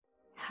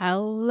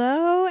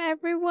Hello,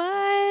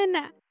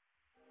 everyone.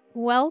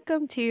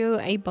 Welcome to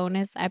a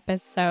bonus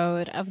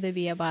episode of the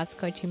Be a Boss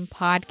Coaching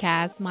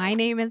Podcast. My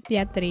name is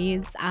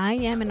Beatriz. I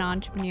am an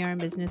entrepreneur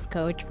and business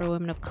coach for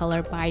women of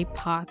color,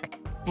 BIPOC,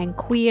 and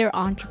queer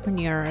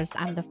entrepreneurs.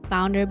 I'm the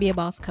founder of Be a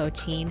Boss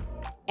Coaching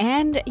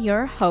and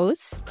your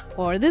host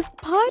for this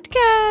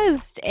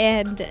podcast.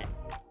 And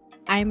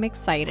I'm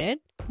excited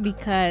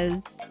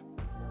because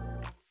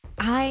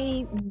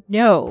I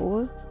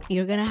know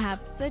you're going to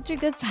have such a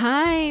good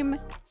time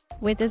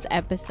with this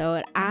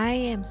episode. I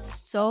am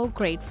so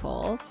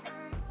grateful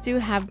to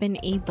have been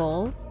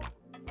able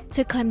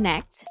to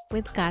connect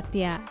with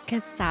Katya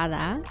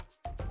Quezada,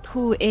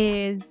 who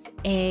is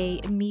a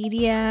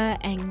media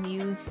and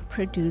news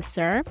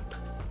producer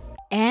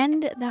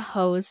and the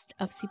host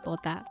of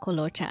Sipota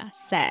Colocha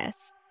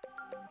Says.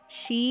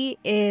 She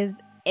is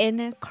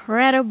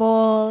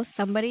incredible,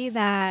 somebody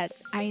that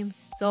I am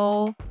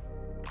so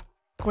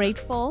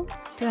grateful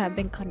to have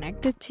been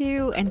connected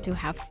to and to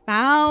have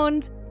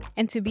found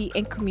and to be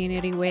in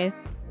community with.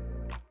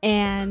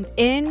 And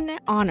in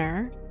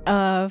honor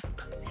of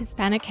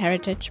Hispanic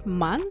Heritage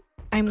Month,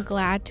 I'm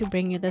glad to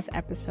bring you this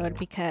episode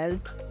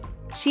because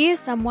she is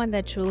someone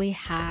that truly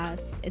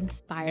has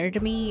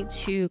inspired me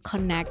to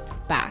connect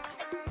back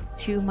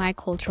to my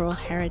cultural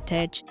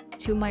heritage,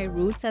 to my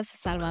roots as a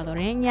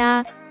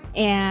Salvadoreña,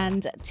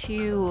 and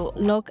to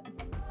look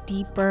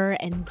deeper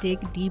and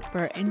dig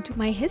deeper into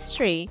my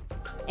history.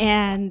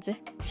 And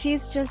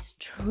she's just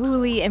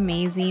truly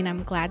amazing.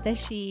 I'm glad that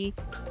she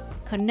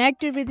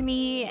connected with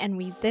me and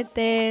we did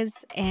this.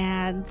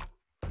 And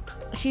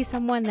she's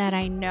someone that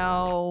I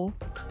know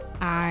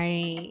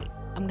I'm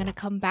going to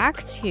come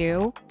back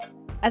to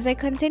as I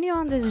continue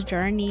on this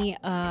journey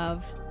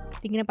of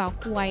thinking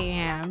about who I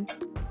am.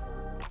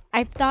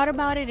 I've thought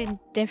about it in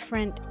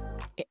different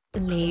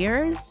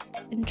layers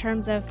in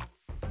terms of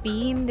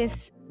being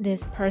this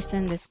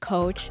person, this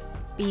coach,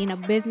 being a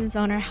business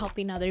owner,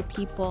 helping other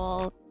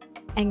people,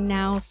 and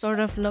now sort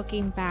of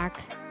looking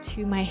back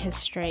to my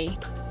history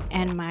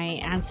and my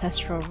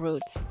ancestral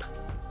roots.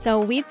 So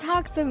we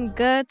talk some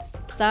good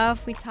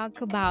stuff. We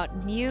talk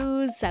about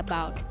news,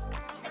 about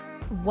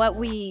what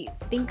we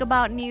think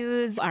about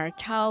news, our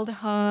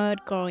childhood,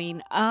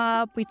 growing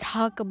up. We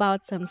talk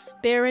about some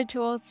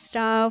spiritual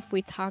stuff.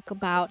 We talk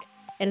about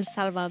El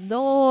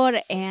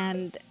Salvador,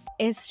 and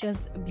it's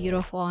just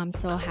beautiful. I'm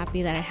so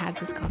happy that I had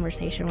this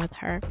conversation with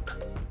her.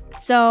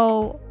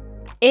 So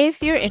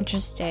if you're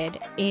interested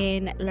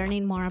in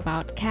learning more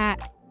about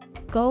Kat,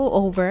 go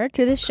over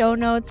to the show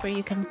notes where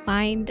you can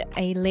find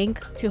a link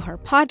to her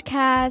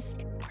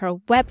podcast, her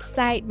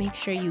website. Make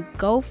sure you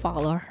go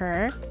follow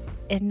her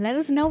and let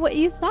us know what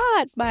you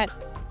thought. But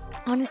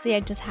honestly,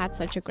 I just had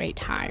such a great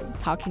time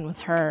talking with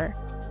her,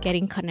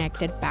 getting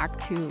connected back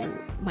to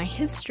my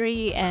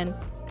history, and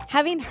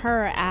having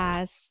her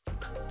as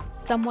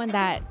someone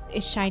that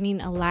is shining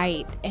a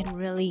light and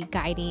really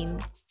guiding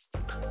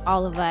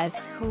all of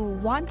us who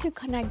want to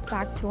connect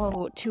back to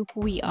who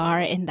we are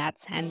in that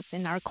sense,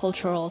 in our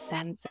cultural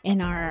sense,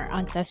 in our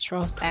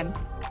ancestral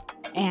sense.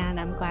 And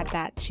I'm glad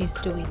that she's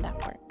doing that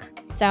work.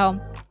 So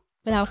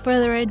without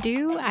further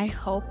ado, I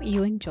hope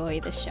you enjoy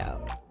the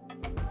show.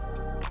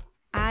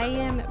 I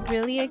am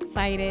really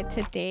excited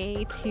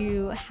today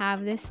to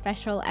have this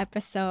special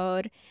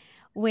episode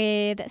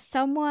with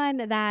someone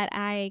that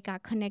I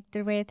got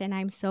connected with, and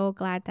I'm so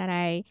glad that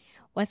I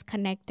was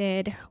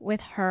connected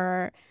with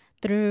her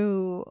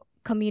through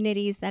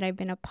communities that I've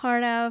been a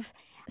part of.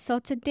 So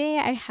today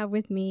I have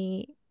with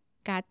me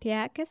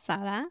Katya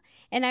Quezada,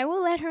 and I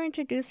will let her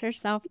introduce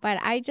herself, but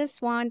I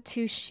just want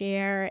to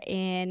share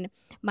in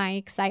my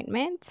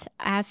excitement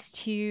as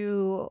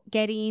to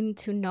getting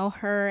to know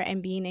her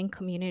and being in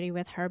community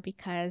with her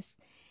because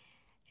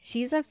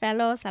she's a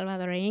fellow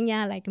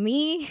Salvadoreña like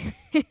me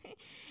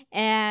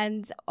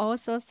and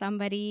also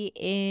somebody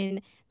in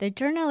the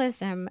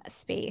journalism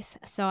space.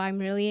 So I'm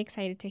really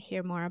excited to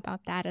hear more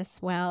about that as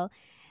well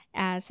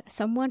as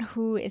someone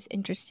who is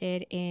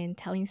interested in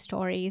telling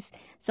stories.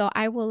 So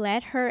I will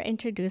let her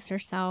introduce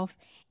herself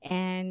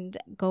and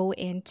go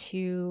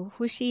into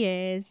who she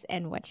is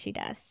and what she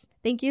does.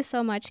 Thank you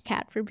so much,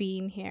 Kat, for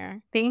being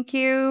here. Thank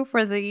you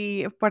por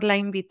la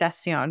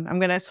invitación. I'm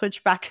going to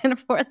switch back and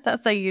forth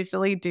as I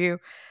usually do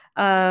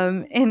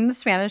in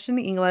Spanish and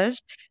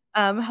English.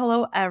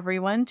 Hello,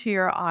 everyone, to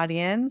your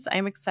audience.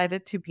 I'm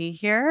excited to be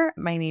here.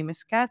 My name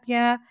is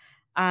Katya.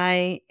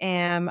 My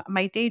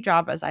day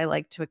job, as I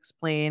like to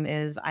explain,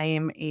 is I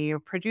am a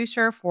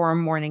producer for a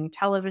morning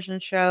television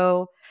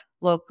show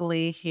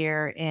locally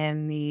here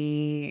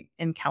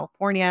in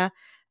California.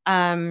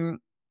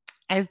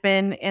 I've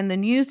been in the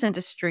news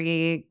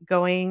industry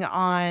going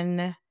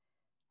on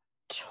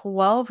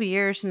 12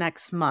 years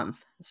next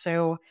month.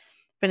 So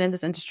been in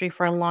this industry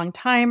for a long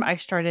time. I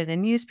started a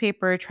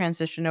newspaper,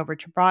 transitioned over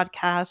to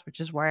broadcast, which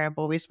is where I've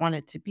always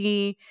wanted to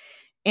be.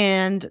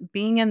 And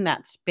being in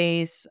that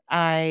space,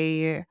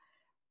 I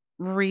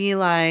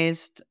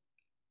realized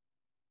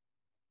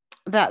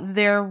that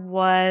there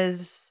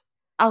was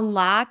a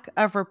lack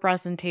of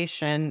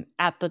representation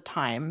at the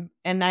time.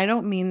 And I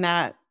don't mean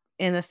that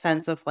in the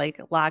sense of like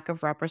lack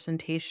of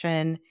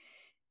representation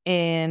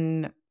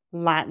in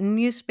Latin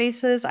news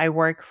spaces. I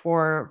work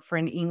for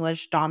an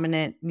English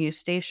dominant news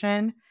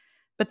station,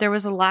 but there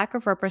was a lack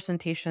of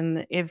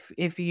representation.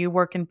 If you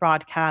work in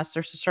broadcast,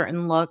 there's a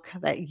certain look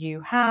that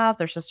you have,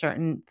 there's a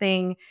certain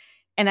thing,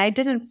 and I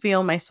didn't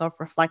feel myself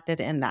reflected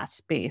in that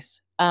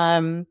space.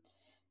 And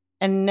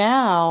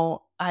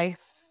now I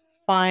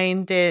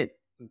find it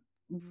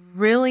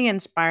really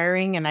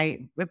inspiring, and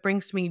it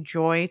brings me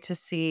joy to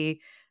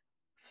see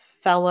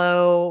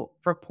fellow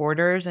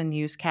reporters and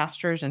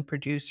newscasters and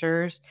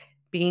producers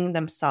being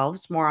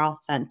themselves more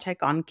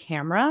authentic on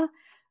camera.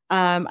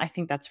 I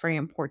think that's very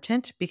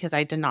important because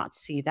I did not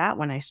see that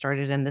when I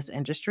started in this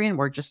industry. And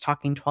we're just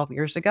talking 12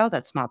 years ago.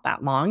 That's not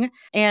that long.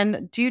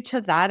 And due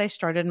to that, I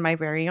started my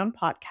very own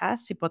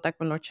podcast, Hipota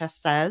Colocha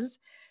Says,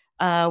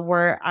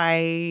 where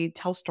I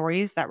tell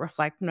stories that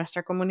reflect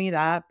nuestra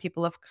comunidad,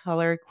 people of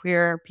color,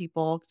 queer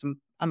people, 'cause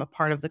I'm a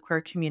part of the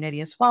queer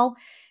community as well.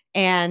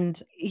 And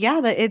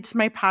yeah, it's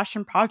my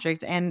passion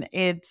project. And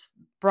it's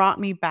brought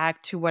me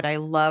back to what I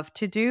love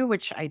to do,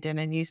 which I did in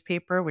a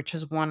newspaper, which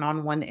is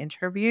one-on-one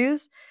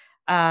interviews,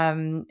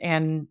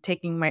 and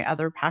taking my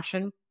other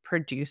passion,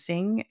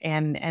 producing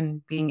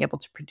and being able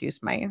to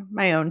produce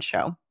my own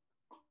show.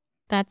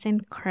 That's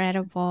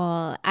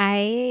incredible.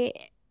 I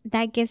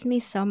That gives me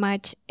so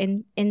much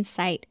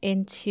insight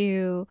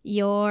into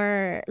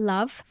your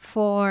love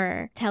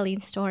for telling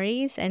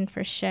stories and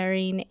for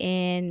sharing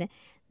in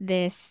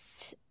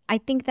this. I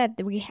think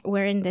that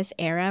we're in this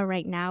era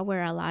right now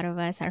where a lot of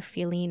us are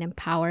feeling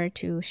empowered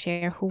to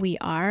share who we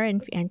are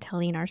and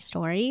telling our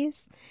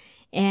stories.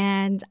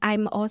 And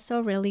I'm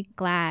also really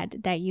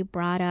glad that you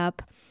brought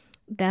up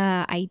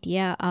the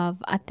idea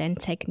of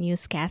authentic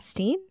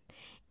newscasting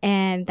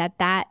and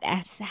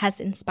has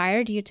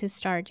inspired you to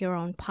start your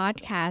own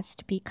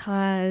podcast,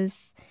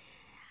 because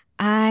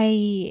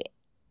I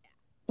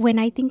when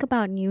I think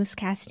about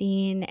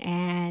newscasting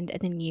and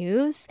the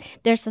news,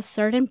 there's a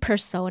certain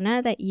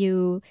persona that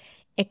you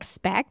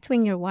expect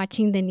when you're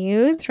watching the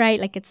news, right?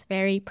 Like it's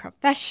very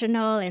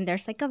professional, and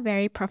there's like a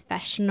very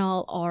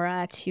professional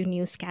aura to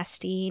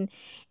newscasting,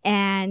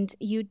 and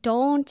you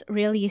don't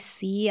really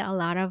see a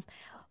lot of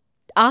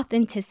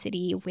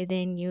authenticity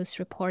within news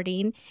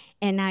reporting.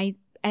 And I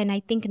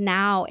think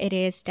now it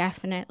is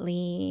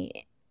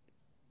definitely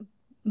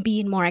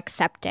being more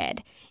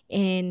accepted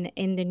in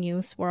the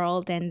news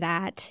world, and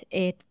that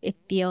it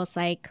feels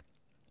like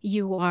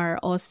you are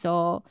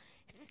also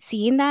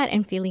seeing that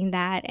and feeling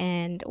that,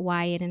 and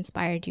why it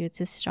inspired you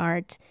to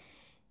start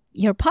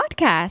your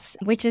podcast,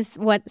 which is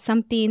what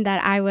something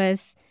that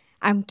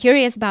I'm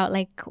curious about.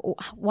 Like,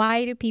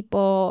 why do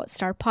people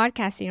start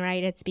podcasting,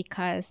 right? It's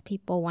because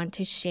people want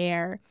to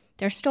share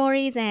their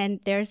stories, and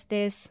there's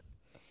this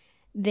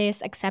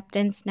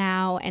acceptance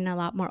now and a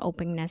lot more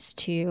openness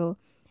to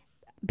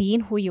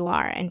being who you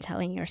are and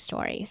telling your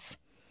stories.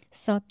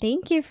 So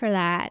thank you for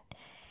that.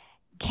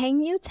 Can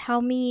you tell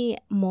me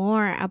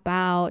more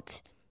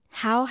about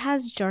how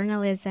has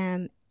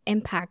journalism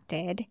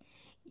impacted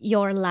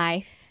your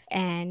life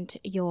and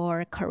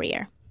your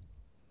career?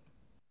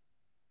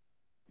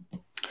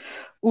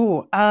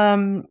 Ooh,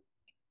 I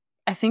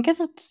think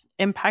it's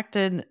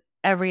impacted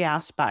every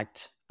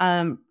aspect.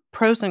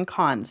 Pros and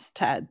cons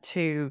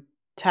to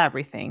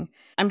everything.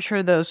 I'm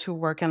sure those who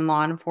work in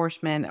law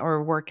enforcement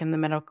or work in the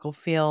medical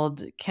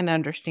field can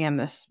understand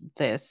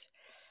this.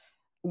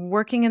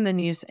 Working in the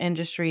news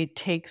industry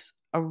takes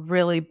a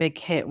really big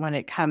hit when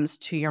it comes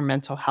to your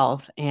mental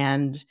health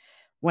and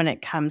when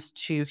it comes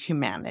to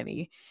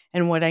humanity.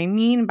 And what I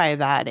mean by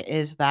that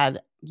is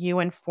that you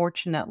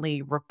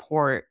unfortunately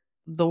report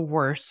the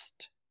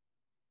worst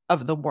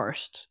of the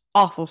worst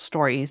awful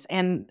stories.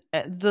 And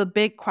the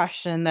big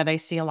question that I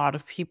see a lot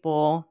of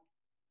people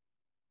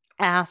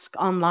ask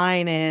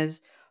online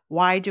is,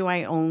 why do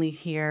I only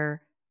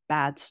hear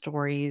bad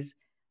stories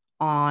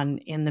on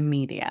in the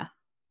media,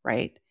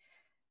 right?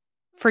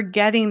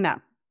 Forgetting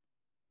that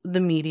the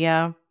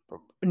media,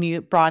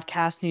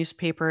 broadcast,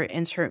 newspaper,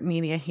 insert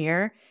media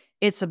here,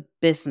 it's a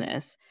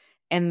business.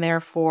 And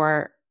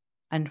therefore,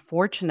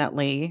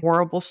 unfortunately,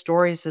 horrible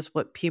stories is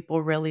what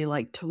people really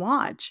like to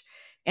watch.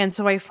 And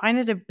so I find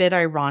it a bit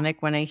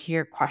ironic when I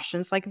hear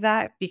questions like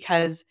that,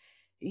 because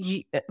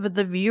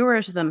the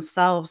viewers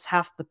themselves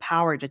have the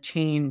power to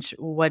change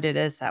what it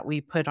is that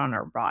we put on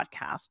our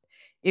broadcast.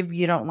 If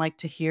you don't like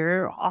to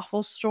hear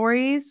awful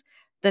stories,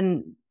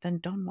 then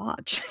don't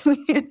watch.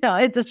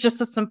 It's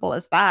just as simple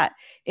as that.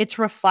 It's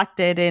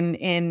reflected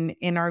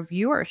in our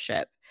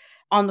viewership.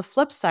 On the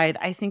flip side,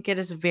 I think it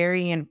is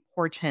very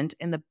important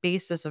in the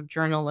basis of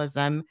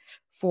journalism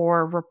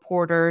for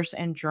reporters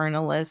and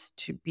journalists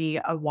to be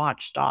a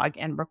watchdog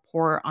and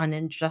report on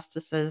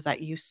injustices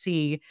that you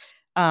see,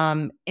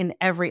 in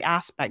every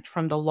aspect,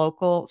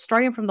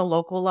 starting from the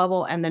local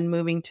level and then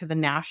moving to the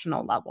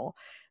national level.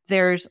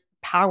 There's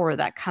power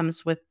that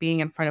comes with being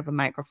in front of a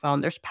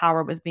microphone. There's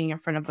power with being in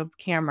front of a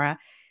camera.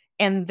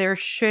 And there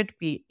should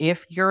be,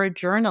 if you're a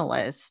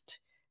journalist,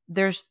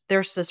 there's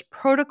this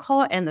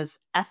protocol and this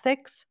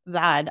ethics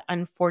that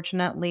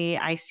unfortunately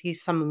I see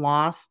some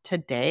lost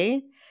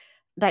today,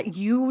 that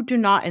you do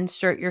not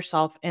insert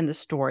yourself in the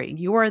story.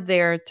 You are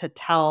there to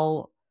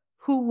tell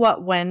who,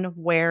 what, when,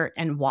 where,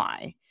 and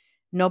why.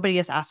 Nobody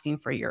is asking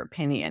for your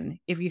opinion.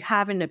 If you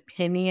have an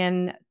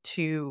opinion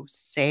to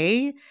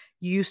say,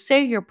 you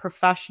say your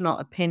professional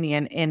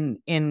opinion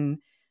in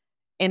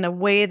a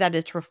way that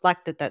it's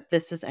reflected that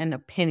this is an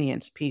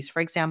opinions piece.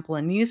 For example,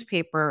 a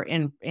newspaper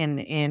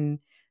in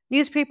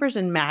newspapers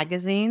and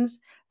magazines,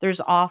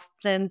 there's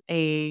often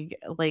a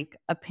like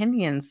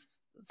opinions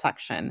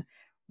section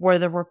where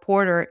the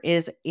reporter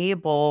is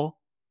able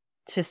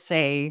to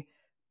say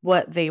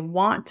what they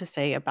want to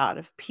say about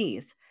a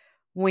piece.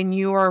 When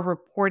you are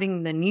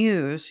reporting the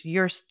news,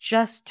 you're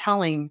just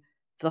telling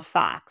the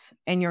facts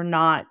and you're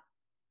not,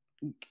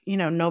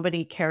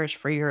 nobody cares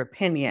for your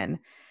opinion.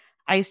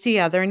 I see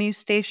other news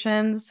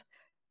stations.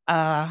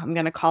 I'm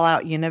going to call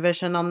out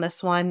Univision on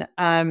this one.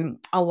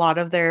 A lot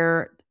of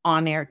their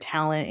on air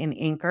talent and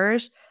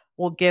anchors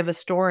will give a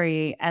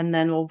story and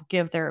then will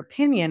give their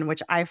opinion,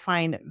 which I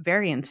find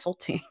very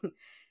insulting.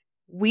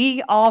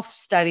 We all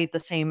studied the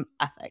same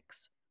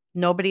ethics.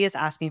 Nobody is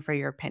asking for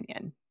your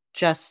opinion.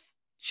 Just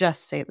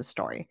say the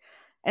story.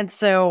 And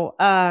so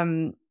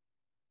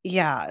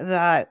yeah,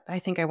 that I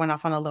think I went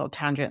off on a little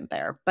tangent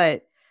there,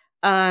 but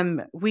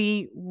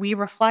we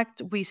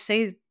reflect, we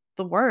say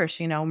the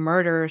worst,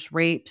 murders,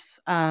 rapes,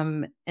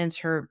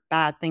 insert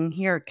bad thing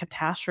here,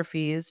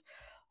 catastrophes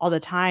all the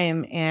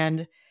time.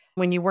 And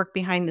when you work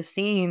behind the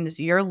scenes,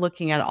 you're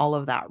looking at all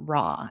of that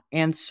raw.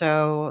 And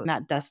so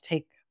that does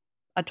take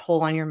a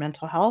toll on your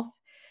mental health.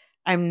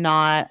 I'm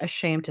not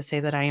ashamed to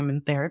say that I am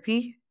in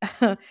therapy.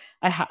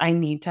 I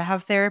need to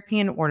have therapy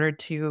in order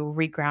to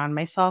reground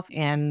myself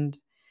and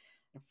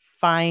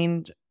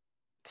find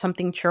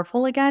something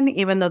cheerful again,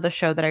 even though the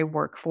show that I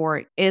work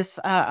for is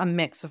a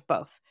mix of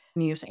both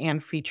news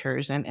and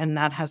features. And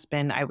that has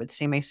been, I would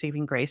say, my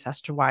saving grace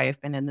as to why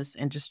I've been in this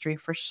industry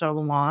for so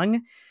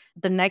long.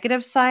 The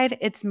negative side,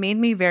 it's made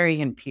me very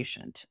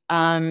impatient.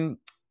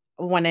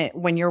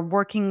 When you're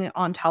working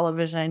on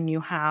television,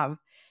 you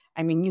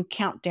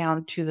count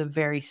down to the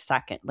very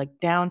second, like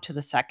down to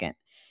the second.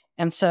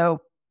 And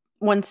so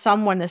when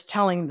someone is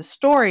telling the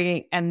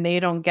story and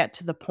they don't get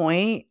to the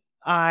point,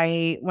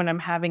 when I'm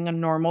having a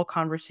normal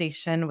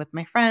conversation with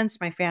my friends,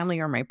 my family,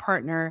 or my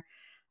partner,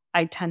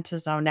 I tend to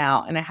zone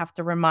out and I have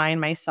to remind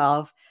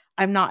myself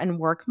I'm not in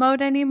work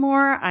mode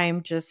anymore.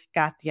 I'm just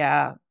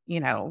Katya,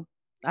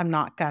 I'm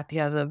not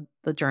Katya,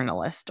 the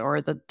journalist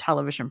or the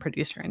television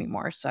producer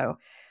anymore. So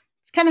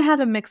it's kind of had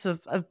a mix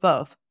of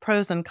both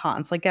pros and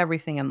cons, like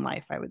everything in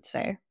life, I would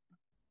say.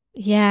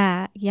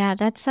 Yeah, yeah,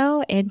 that's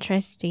so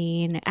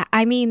interesting.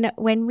 I mean,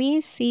 when we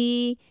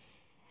see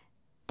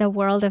the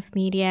world of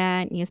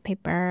media,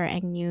 newspaper,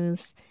 and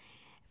news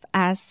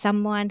as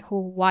someone who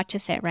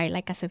watches it, right?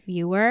 Like as a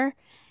viewer,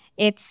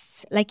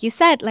 it's like you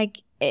said,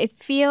 like it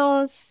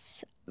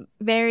feels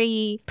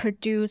very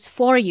produced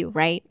for you,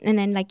 right? And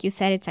then, like you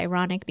said, it's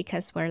ironic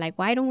because we're like,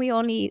 why don't we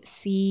only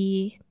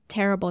see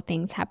terrible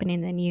things happen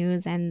in the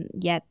news? And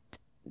yet,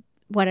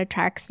 what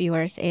attracts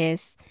viewers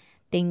is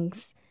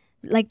things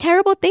like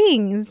terrible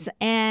things.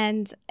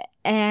 And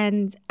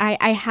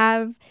I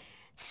have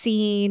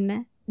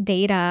seen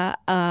data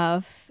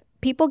of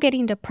people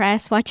getting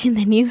depressed watching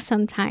the news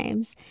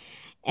sometimes.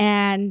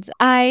 And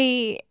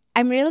I'm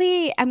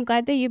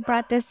glad that you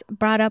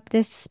brought up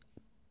this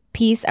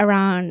piece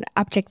around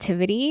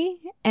objectivity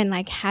and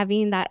like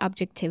having that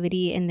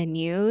objectivity in the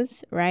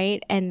news,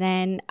 right? And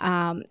then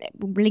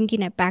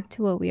linking it back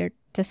to what we were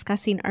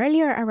discussing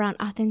earlier around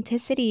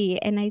authenticity.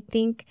 And I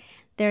think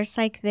there's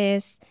like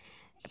this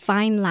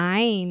fine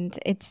line,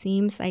 it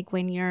seems like,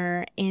 when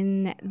you're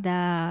in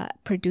the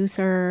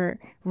producer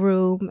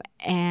room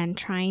and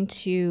trying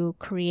to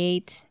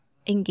create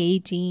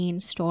engaging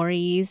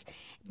stories,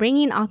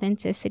 bringing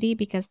authenticity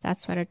because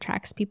that's what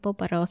attracts people,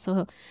 but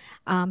also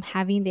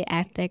having the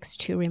ethics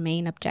to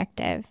remain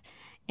objective.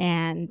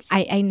 And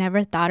I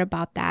never thought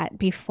about that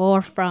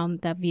before from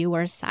the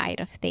viewer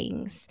side of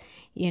things,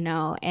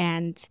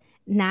 and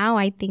now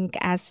I think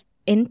as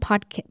in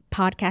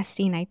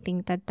podcasting, I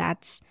think that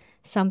that's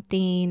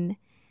something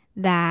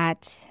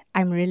that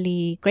I'm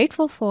really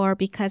grateful for,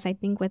 because I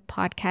think with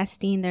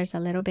podcasting, there's a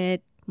little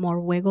bit more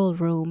wiggle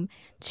room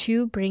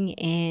to bring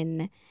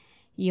in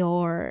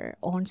your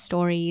own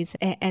stories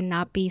and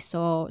not be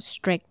so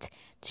strict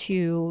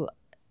to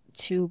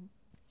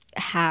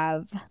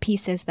have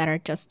pieces that are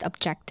just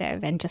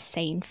objective and just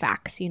saying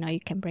facts. You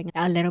can bring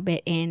a little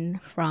bit in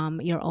from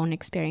your own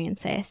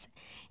experiences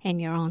and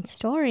your own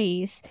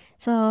stories.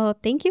 So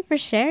thank you for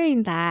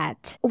sharing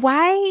that.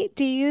 Why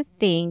do you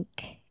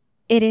think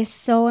it is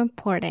so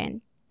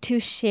important to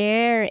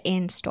share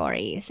in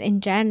stories in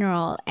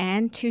general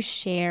and to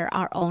share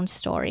our own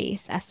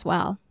stories as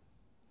well?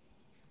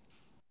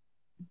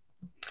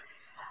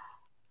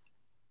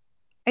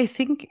 I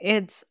think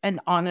it's an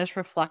honest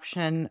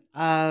reflection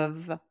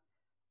of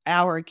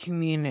our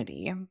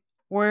community.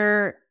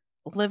 We're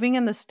living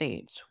in the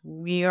States.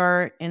 We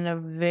are in a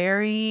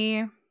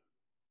very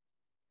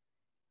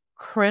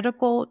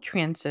critical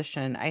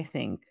transition, I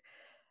think,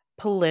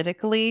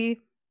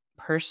 politically,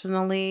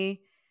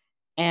 personally,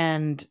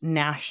 and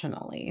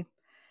nationally.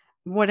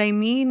 What I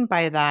mean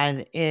by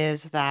that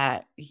is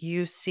that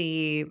you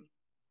see,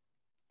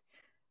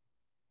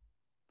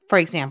 for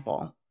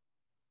example,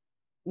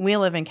 we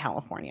live in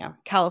California.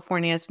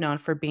 California is known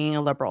for being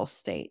a liberal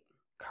state,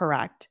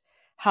 correct?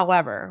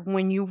 However,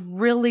 when you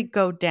really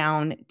go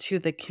down to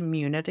the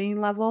community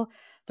level,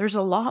 there's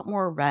a lot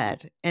more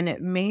red, and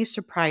it may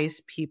surprise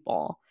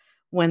people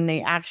when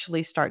they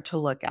actually start to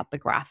look at the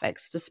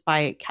graphics,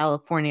 despite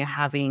California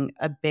having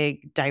a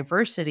big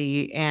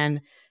diversity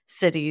and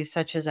cities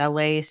such as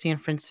LA, San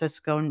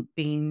Francisco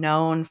being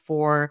known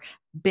for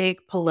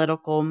big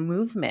political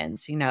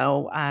movements,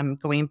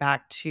 going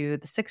back to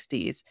the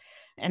 60s.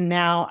 And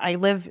now I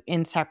live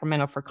in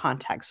Sacramento for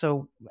context.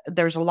 So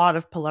there's a lot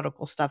of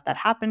political stuff that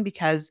happened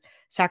because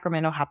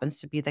Sacramento happens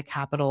to be the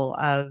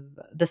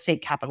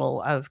state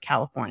capital of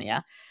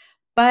California.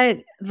 But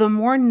the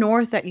more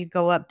north that you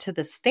go up to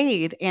the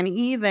state and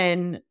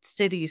even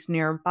cities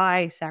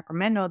nearby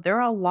Sacramento, they're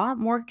a lot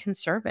more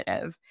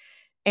conservative.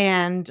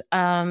 And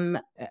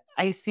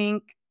I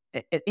think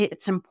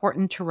it's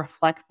important to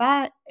reflect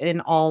that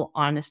in all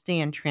honesty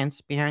and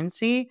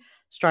transparency,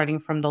 starting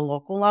from the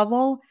local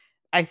level.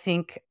 I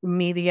think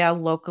media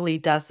locally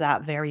does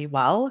that very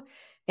well.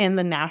 In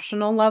the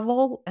national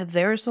level,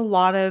 there's a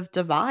lot of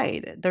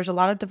divide. There's a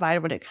lot of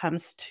divide when it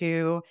comes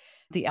to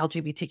the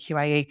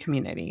LGBTQIA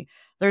community.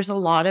 There's a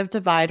lot of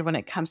divide when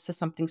it comes to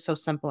something so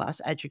simple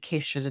as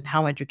education and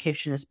how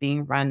education is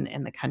being run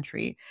in the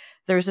country.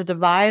 There's a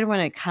divide when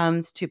it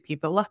comes to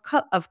people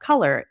of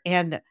color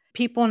and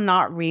people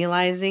not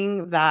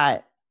realizing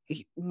that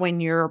when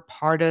you're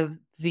part of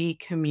the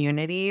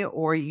community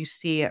or you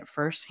see it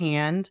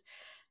firsthand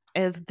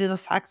is the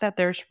fact that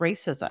there's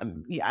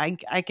racism.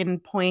 I can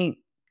point,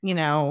 you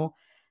know,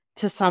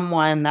 to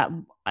someone that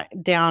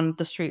down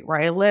the street where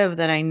I live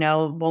that I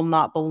know will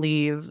not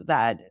believe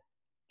that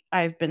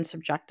I've been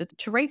subjected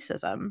to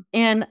racism.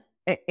 And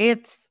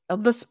it's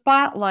the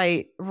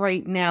spotlight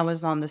right now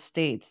is on the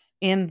states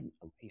in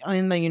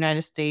the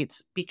United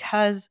States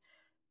because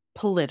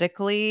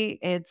politically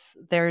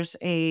there's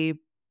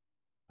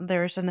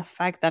an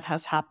effect that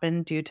has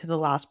happened due to the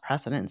last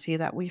presidency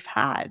that we've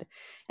had.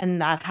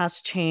 And that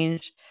has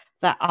changed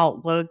the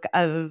outlook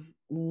of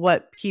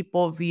what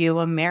people view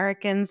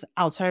Americans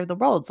outside of the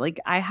world. Like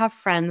I have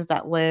friends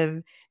that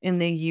live in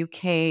the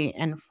UK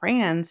and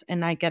France,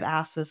 and I get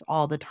asked this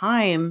all the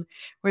time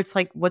where it's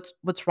like, what's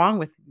wrong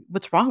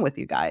with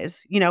you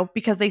guys?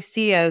 Because they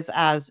see us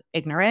as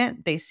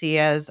ignorant, they see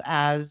us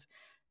as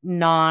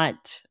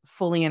not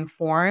fully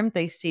informed,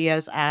 they see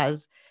us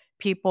as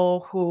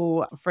people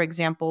who, for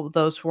example,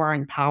 those who are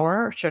in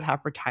power should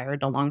have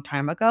retired a long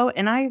time ago.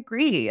 And I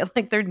agree,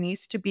 like there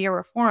needs to be a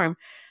reform.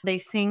 They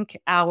think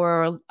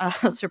our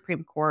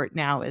Supreme Court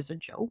now is a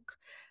joke.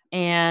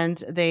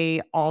 And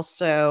they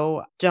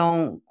also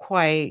don't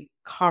quite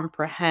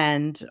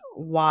comprehend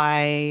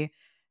why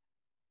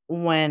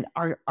when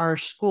our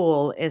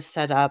school is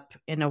set up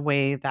in a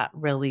way that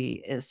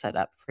really is set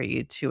up for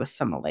you to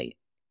assimilate.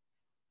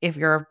 If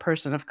you're a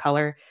person of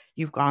color,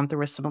 you've gone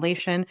through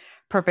assimilation.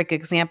 Perfect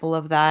example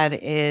of that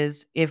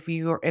is if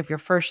your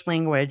first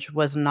language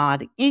was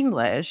not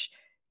English,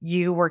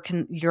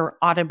 you're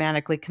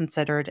automatically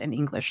considered an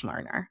English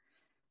learner,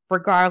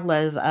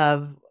 regardless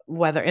of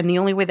whether. And the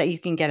only way that you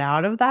can get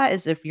out of that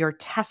is if you're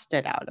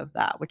tested out of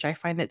that, which I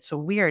find it so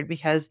weird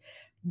because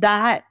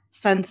that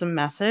sends a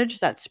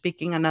message that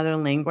speaking another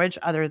language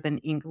other than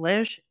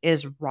English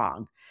is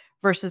wrong.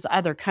 Versus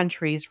other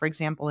countries, for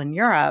example, in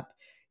Europe,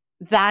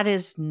 that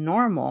is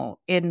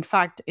normal. In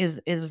fact, is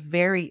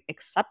very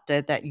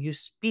accepted that you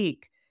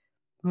speak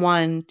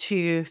 1,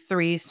 2,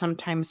 3,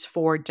 sometimes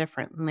 4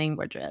 different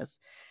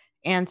languages.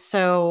 And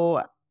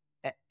so,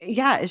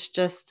 yeah, it's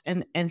just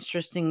an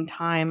interesting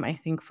time, I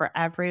think, for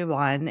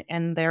everyone.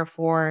 And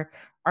therefore,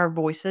 our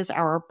voices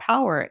are our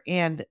power.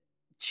 And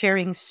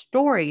sharing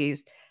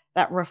stories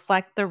that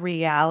reflect the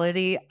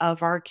reality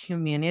of our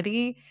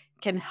community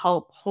can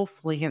help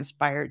hopefully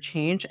inspire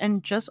change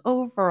and just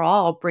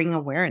overall bring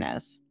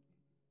awareness.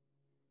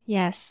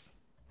 Yes.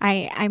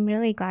 I'm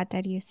really glad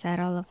that you said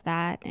all of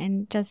that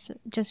and just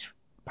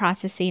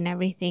processing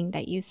everything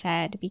that you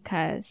said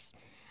because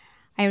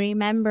I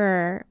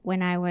remember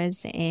when I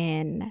was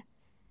in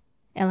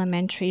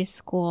elementary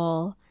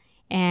school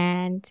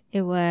and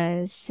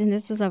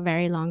this was a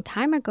very long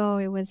time ago.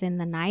 It was in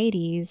the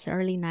 90s,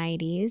 early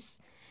 90s,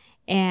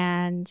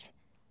 and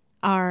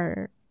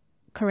our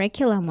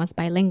curriculum was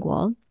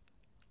bilingual.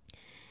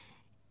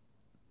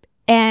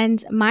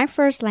 And my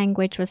first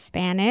language was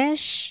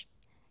Spanish.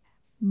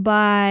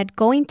 But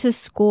going to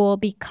school,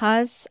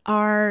 because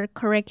our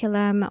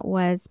curriculum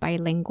was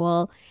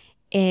bilingual,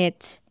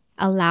 it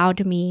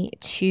allowed me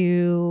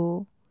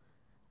to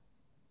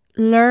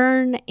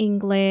learn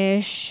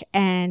English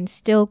and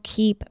still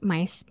keep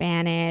my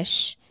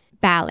Spanish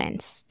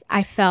balanced.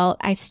 I felt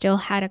I still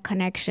had a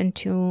connection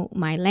to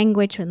my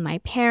language with my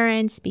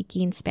parents,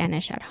 speaking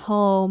Spanish at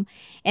home.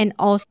 And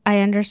also, I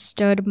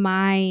understood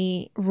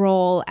my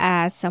role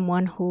as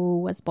someone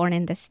who was born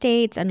in the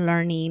States and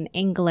learning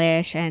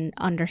English and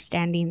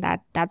understanding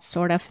that that's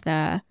sort of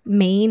the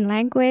main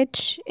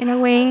language in a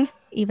way.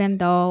 Even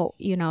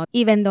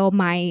though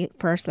my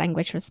first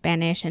language was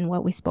Spanish and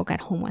what we spoke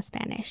at home was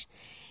Spanish.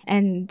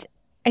 And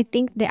I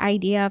think the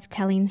idea of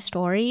telling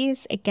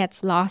stories, it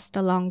gets lost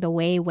along the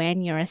way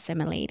when you're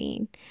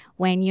assimilating,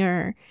 when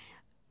you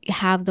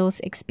have those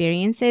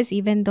experiences,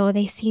 even though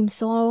they seem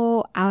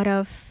so out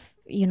of,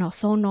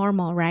 so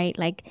normal, right?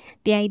 Like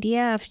the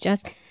idea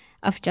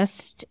of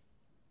just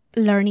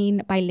learning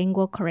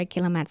bilingual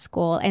curriculum at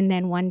school and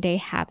then one day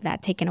have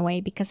that taken away,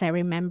 because I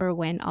remember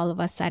when all of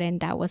a sudden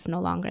that was no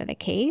longer the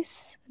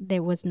case.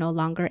 There was no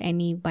longer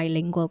any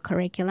bilingual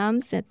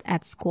curriculums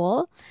at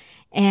school.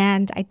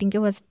 And I think it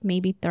was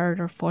maybe third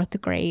or fourth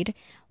grade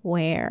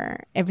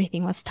where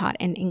everything was taught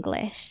in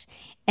English.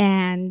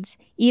 And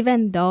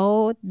even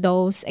though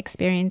those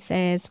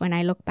experiences, when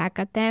I look back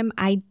at them,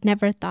 I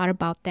never thought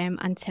about them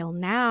until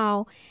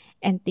now,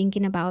 and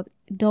thinking about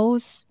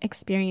those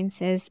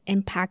experiences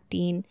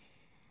impacting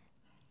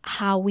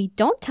how we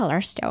don't tell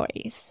our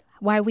stories,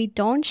 why we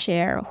don't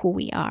share who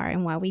we are,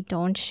 and why we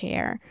don't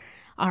share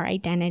our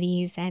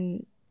identities,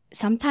 and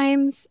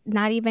sometimes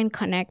not even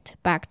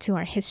connect back to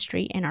our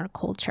history and our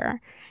culture.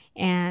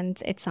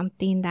 And it's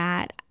something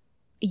that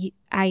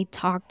I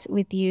talked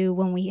with you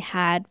when we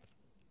had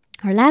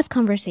our last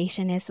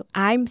conversation. Is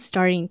I'm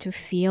starting to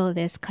feel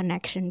this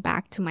connection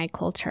back to my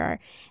culture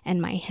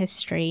and my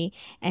history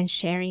and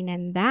sharing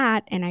in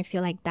that. And I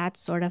feel like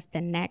that's sort of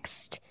the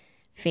next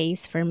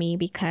phase for me,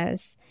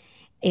 because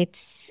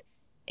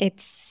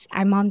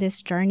I'm on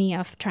this journey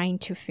of trying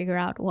to figure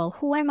out, well,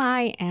 who am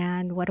I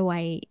and what do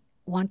I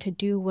want to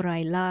do? What do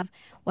I love?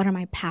 What are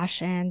my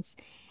passions?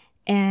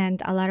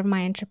 And a lot of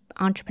my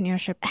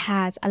entrepreneurship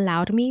has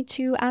allowed me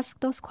to ask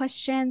those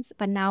questions,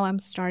 but now I'm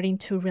starting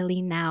to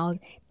really now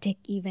dig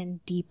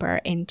even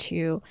deeper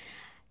into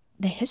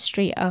the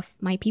history of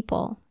my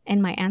people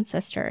and my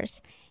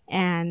ancestors.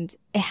 And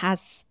it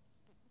has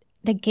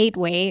the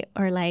gateway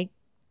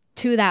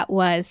to that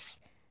was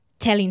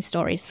telling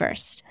stories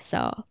first.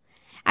 So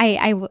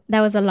that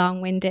was a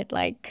long-winded,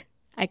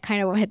 I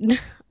kind of went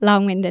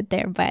long-winded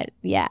there, but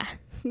yeah.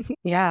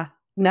 Yeah.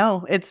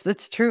 No,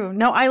 it's true.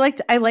 No, I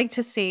like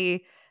to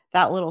see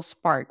that little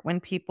spark when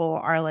people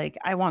are like,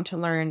 I want to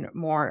learn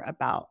more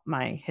about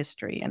my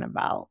history and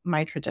about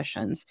my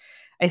traditions.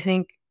 I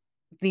think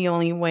the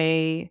only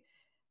way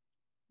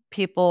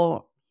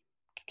people,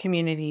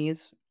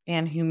 communities,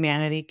 and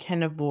humanity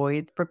can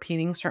avoid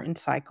repeating certain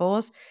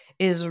cycles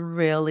is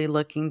really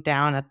looking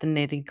down at the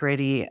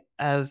nitty-gritty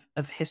of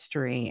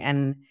history.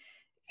 And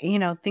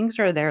things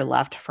are there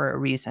left for a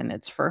reason.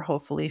 It's for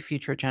hopefully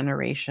future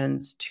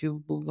generations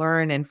to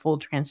learn in full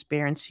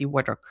transparency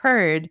what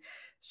occurred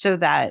so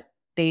that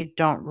they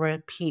don't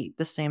repeat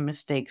the same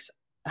mistakes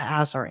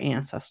as our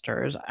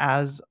ancestors,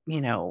 as,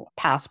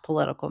 past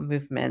political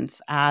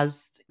movements,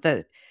 as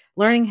the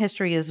learning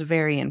history is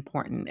very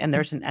important and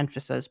there's an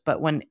emphasis. But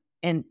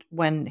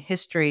when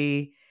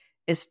history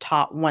is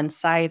taught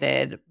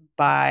one-sided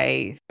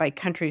by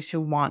countries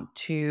who want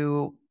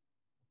to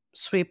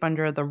sweep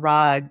under the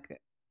rug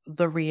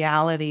the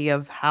reality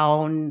of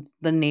how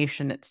the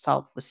nation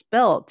itself was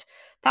built,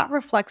 that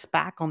reflects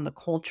back on the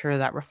culture,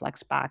 that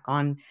reflects back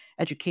on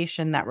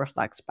education, that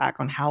reflects back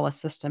on how a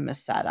system is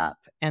set up.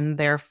 And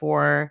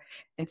therefore,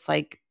 it's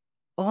like,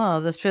 oh,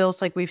 this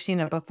feels like we've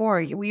seen it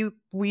before.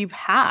 We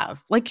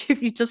have. Like,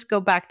 if you just go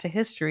back to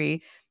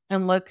history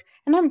and look,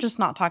 and I'm just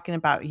not talking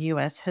about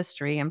US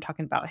history, I'm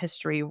talking about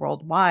history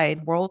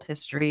worldwide, world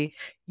history,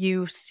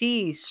 you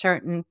see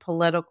certain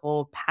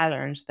political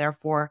patterns.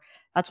 Therefore,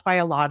 that's why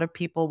a lot of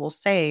people will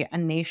say a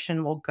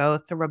nation will go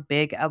through a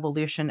big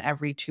evolution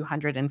every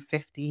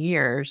 250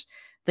 years.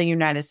 The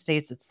United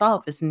States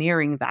itself is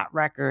nearing that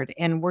record.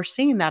 And we're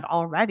seeing that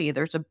already.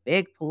 There's a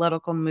big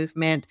political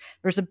movement.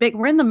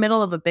 We're in the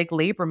middle of a big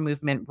labor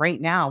movement right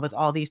now with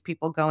all these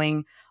people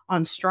going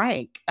on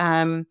strike.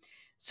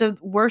 So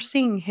we're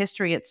seeing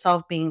history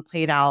itself being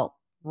played out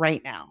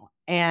right now.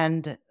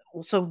 And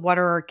so, what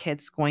are our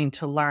kids going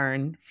to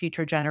learn,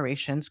 future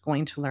generations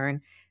going to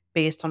learn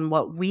based on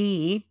what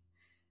we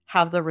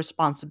have the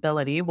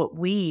responsibility, what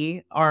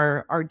we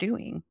are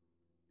doing?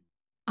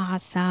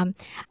 Awesome.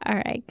 All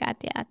right,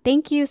 Katya.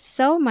 Thank you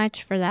so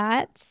much for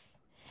that.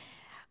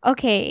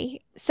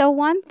 Okay, so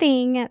one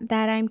thing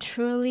that I'm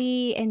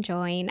truly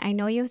enjoying, I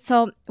know you,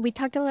 so we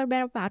talked a little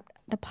bit about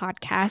the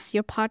podcast.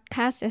 Your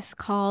podcast is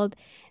called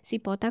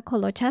Cipota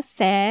Colocha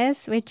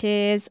Says, which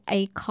is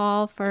a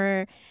call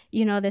for, the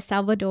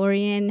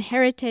Salvadorian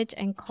heritage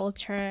and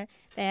culture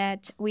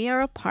that we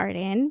are a part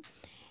in.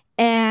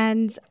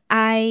 And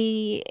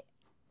I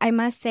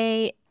must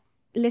say,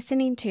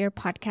 listening to your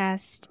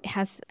podcast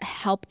has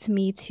helped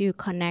me to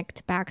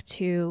connect back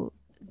to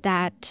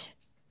that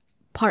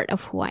part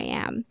of who I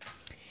am.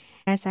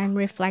 As I'm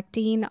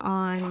reflecting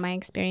on my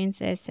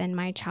experiences and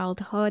my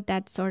childhood,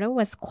 that sort of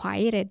was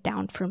quieted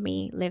down for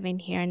me living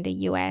here in the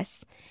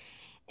US.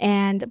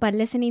 But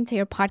listening to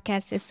your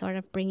podcast is sort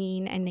of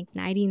bringing and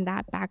igniting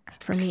that back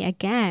for me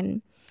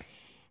again.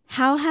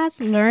 How has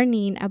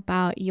learning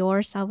about your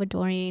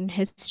Salvadorian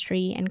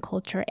history and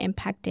culture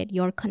impacted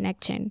your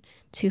connection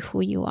to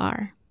who you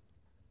are?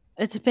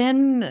 It's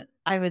been,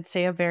 I would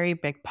say, a very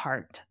big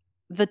part.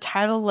 The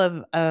title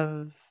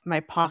of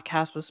my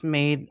podcast was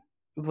made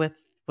with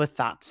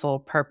that sole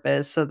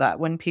purpose, so that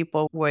when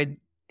people would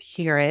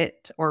hear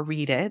it or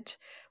read it,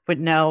 would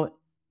know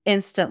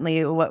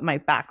instantly what my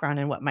background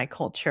and what my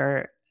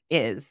culture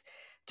is,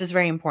 which is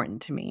very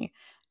important to me.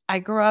 I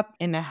grew up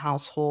in a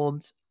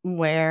household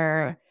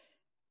where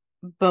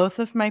both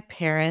of my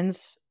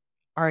parents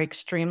are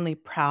extremely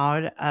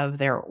proud of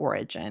their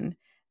origin.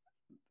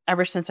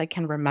 Ever since I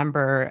can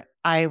remember,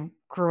 I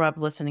grew up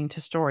listening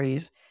to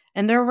stories,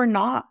 and there were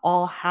not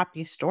all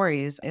happy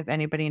stories. If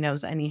anybody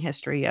knows any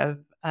history of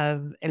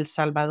El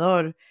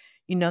Salvador,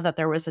 you know that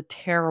there was a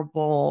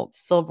terrible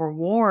civil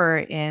war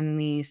in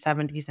the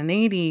 70s and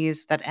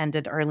 80s that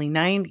ended early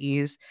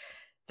 90s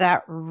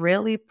that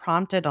really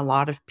prompted a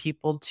lot of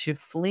people to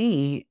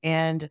flee.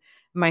 And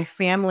my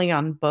family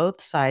on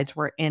both sides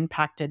were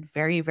impacted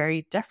very,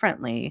 very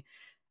differently.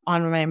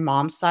 On my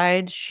mom's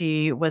side,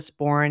 she was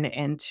born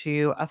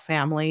into a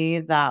family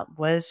that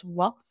was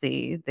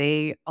wealthy.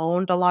 They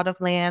owned a lot of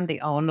land, they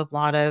owned a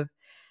lot of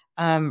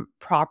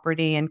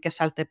property in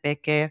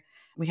Quesaltepeque.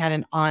 We had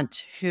an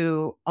aunt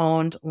who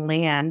owned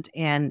land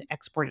and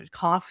exported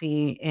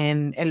coffee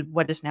in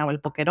what is now El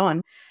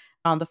Boquerón.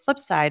 On the flip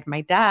side,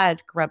 my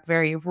dad grew up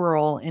very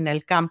rural in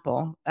El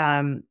Campo,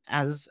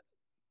 as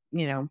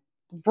you know,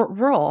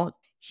 rural.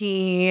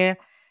 He,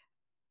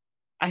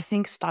 I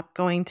think, stopped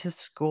going to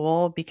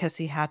school because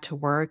he had to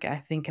work, I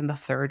think, in the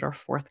third or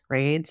fourth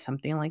grade,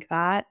 something like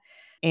that.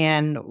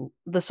 And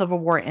the Civil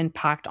War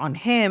impact on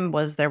him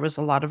was there was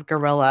a lot of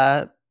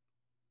guerrilla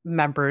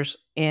members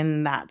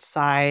in that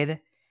side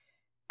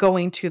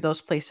going to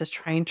those places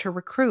trying to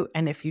recruit.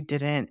 And if you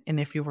didn't, and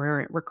if you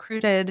weren't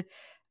recruited,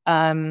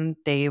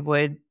 they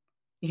would,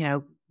 you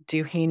know,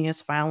 do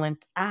heinous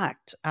violent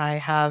act. I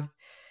have,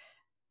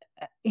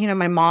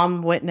 my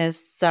mom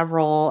witnessed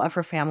several of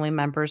her family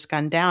members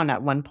gunned down.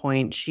 At one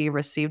point, she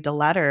received a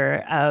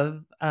letter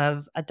of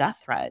a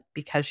death threat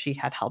because she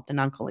had helped an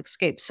uncle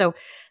escape. So,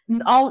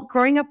 all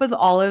growing up with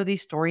all of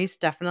these stories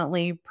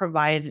definitely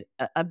provide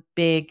a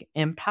big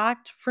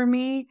impact for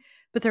me.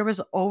 But there was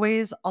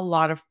always a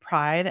lot of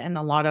pride and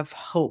a lot of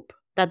hope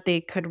that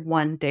they could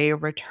one day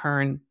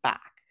return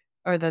back,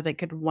 or that they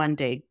could one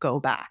day go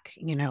back.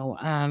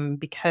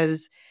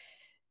 Because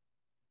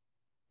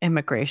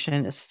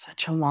immigration is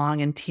such a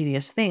long and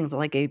tedious thing.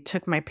 Like, it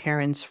took my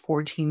parents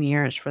 14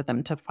 years for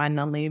them to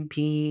finally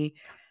be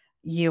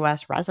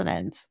US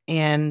residents.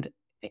 And,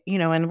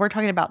 and we're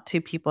talking about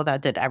two people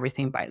that did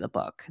everything by the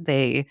book.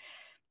 They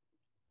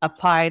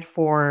applied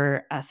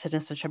for a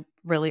citizenship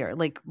really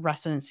like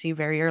residency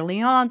very early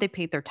on. They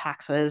paid their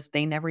taxes.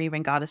 They never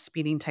even got a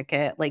speeding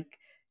ticket, like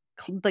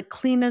the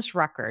cleanest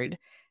record.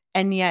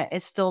 And yet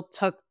it still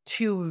took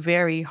two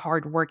very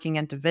hardworking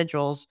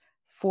individuals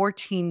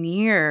 14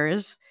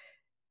 years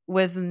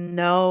with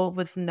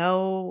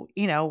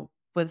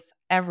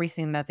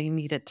everything that they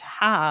needed to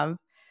have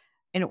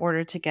in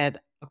order to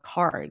get a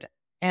card.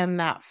 And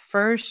that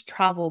first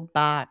travel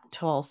back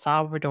to El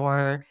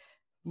Salvador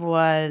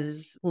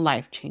was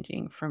life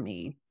changing for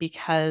me,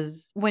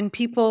 because when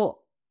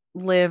people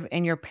live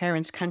in your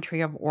parents'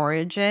 country of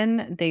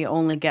origin, they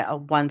only get a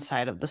one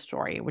side of the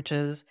story, which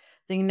is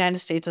the United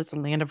States is a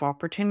land of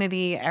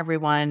opportunity.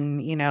 Everyone,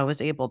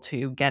 is able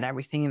to get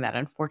everything that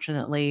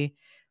unfortunately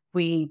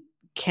we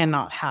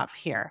cannot have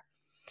here.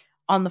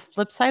 On the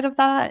flip side of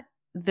that,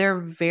 they're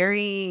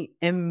very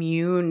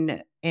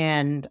immune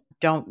and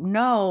don't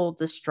know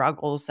the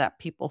struggles that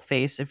people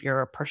face if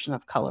you're a person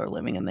of color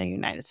living in the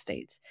United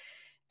States.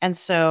 And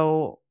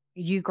so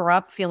you grow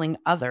up feeling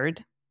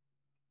othered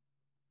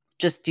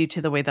just due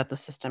to the way that the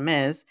system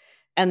is.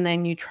 And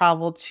then you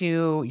travel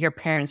to your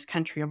parents'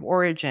 country of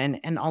origin,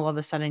 and all of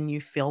a sudden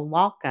you feel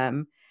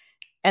welcome.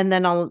 And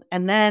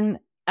then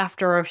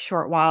after a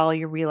short while,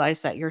 you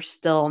realize that you're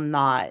still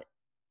not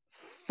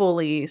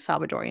fully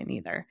Salvadorian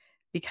either,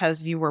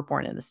 because you were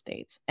born in the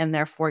States, and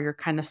therefore you're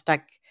kind of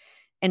stuck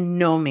in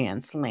no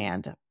man's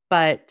land.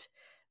 But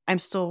I'm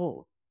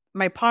still,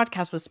 my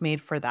podcast was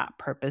made for that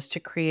purpose, to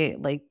create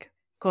like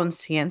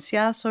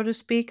conciencia, so to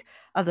speak,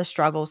 of the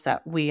struggles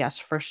that we as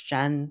first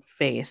gen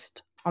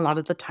faced a lot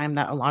of the time,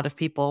 that a lot of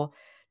people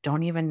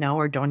don't even know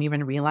or don't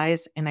even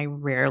realize. And I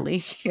rarely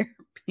hear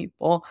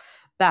people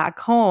back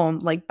home,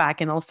 like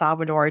back in El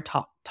Salvador,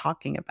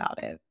 talking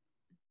about it.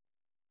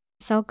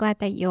 So glad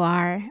that you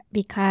are,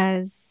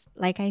 because,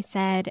 like I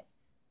said,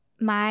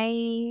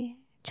 my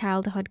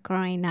childhood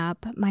growing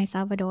up, my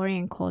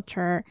Salvadorian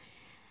culture,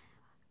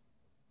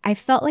 I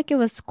felt like it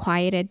was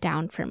quieted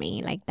down for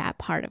me, like that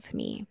part of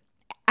me.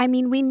 I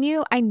mean,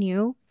 I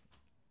knew.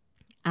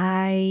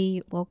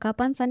 I woke up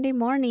on Sunday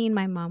morning,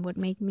 my mom would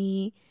make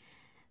me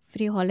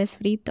frijoles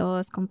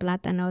fritos con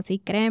plátanos y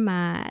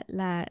crema,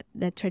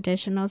 the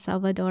traditional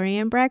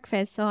Salvadorian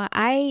breakfast. So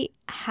I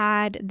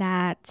had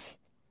that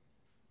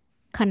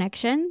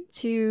connection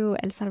to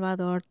El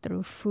Salvador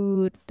through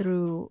food,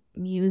 through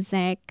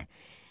music.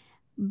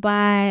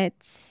 But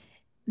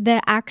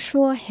the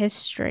actual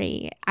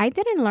history, I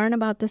didn't learn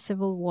about the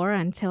Civil War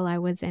until I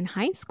was in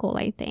high school,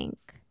 I think.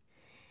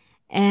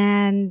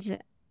 And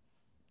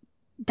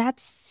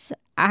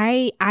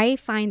I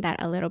find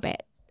that a little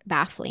bit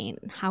baffling.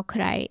 How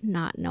could I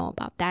not know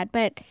about that?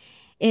 But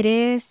it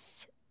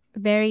is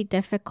very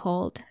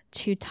difficult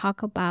to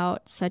talk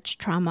about such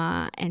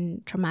trauma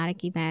and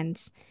traumatic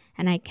events.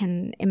 And I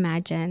can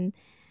imagine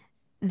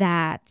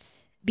that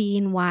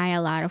being why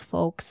a lot of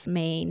folks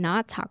may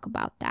not talk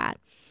about that.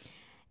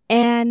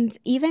 And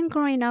even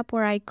growing up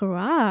where I grew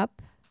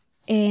up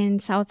in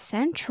South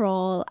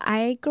Central,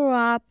 I grew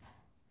up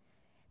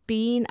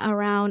being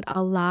around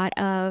a lot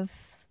of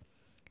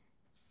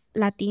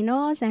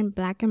Latinos and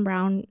Black and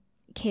brown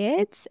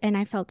kids, and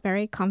I felt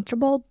very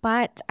comfortable.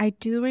 But I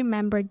do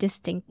remember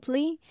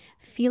distinctly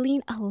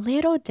feeling a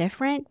little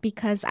different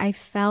because I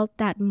felt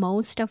that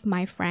most of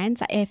my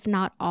friends, if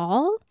not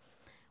all,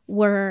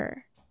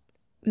 were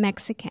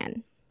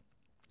Mexican.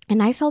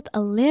 And I felt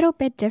a little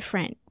bit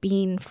different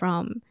being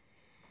from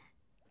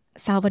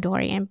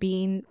Salvadorian,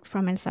 being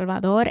from El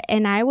Salvador.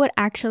 And I would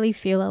actually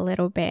feel a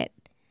little bit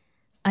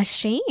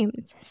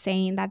ashamed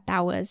saying that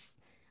that was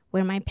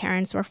where my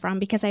parents were from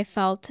because I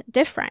felt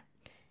different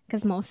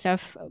because most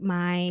of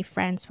my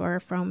friends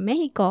were from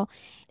Mexico.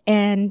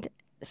 And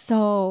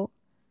so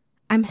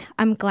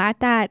I'm glad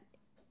that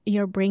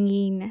you're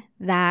bringing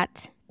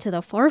that to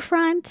the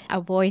forefront,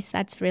 a voice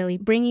that's really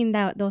bringing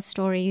those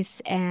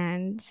stories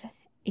and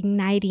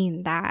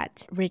igniting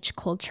that rich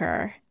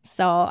culture.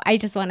 So I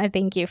just want to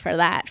thank you for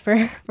that,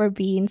 for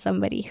being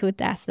somebody who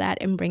does that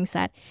and brings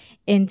that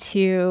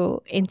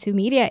into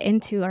media,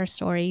 into our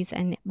stories,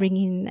 and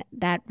bringing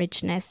that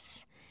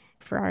richness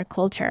for our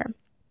culture.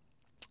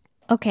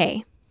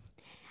 Okay,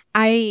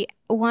 I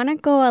want to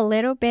go a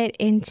little bit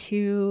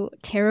into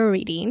tarot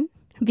reading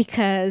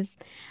because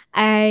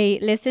I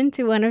listened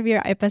to one of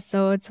your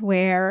episodes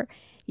where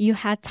you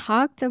had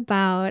talked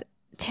about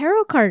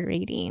tarot card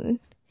reading.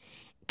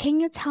 Can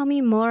you tell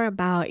me more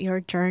about your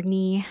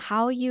journey,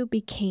 how you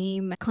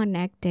became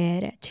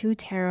connected to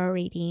tarot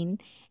reading,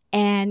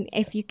 and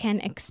if you can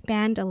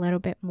expand a little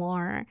bit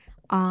more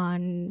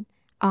on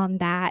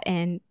that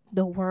and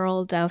the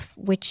world in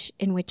which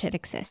it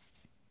exists?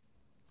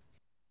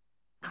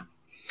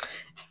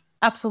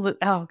 Absolutely.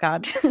 Oh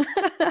God.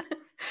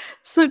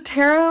 So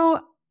tarot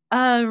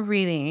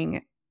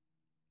reading,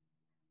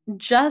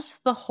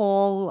 just the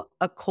whole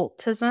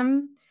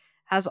occultism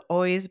has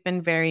always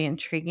been very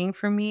intriguing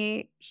for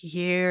me.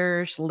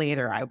 Years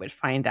later, I would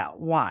find out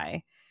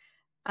why.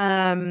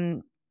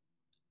 Um,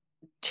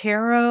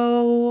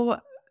 tarot,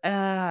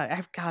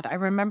 I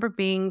remember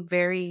being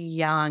very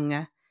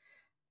young.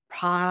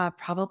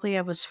 Probably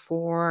I was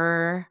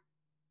a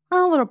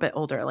little bit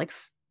older, like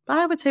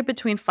I would say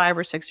between 5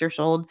 or 6 years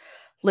old,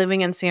 living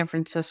in San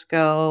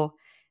Francisco.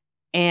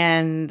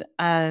 And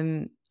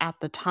at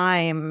the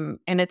time,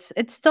 and it's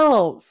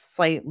still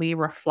slightly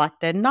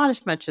reflected, not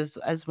as much as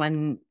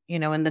when,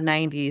 in the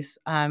 90s.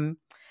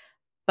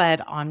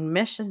 But on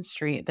Mission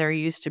Street, there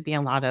used to be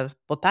a lot of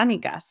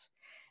botanicas.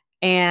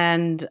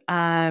 And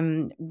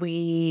my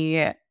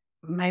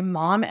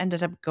mom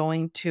ended up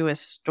going to a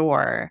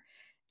store,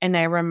 and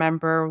I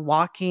remember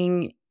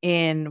walking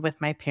in with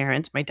my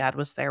parents. My dad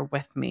was there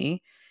with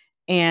me,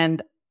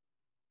 and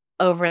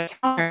over the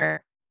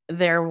counter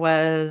there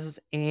was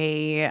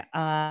a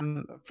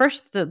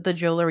first, the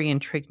jewelry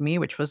intrigued me,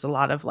 which was a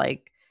lot of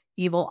like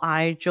evil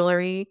eye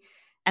jewelry.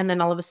 And then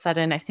all of a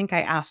sudden, I think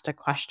I asked a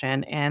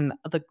question, and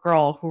the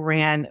girl who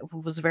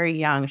was very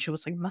young, she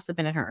was like, must have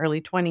been in her early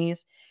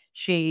 20s.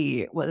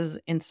 She was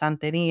in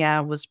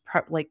Santeria, was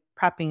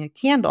prepping a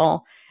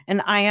candle.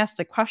 And I asked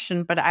a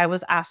question, but I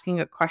was asking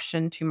a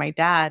question to my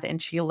dad,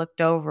 and she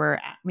looked over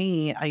at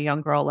me, a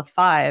young girl of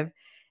 5,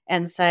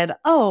 and said,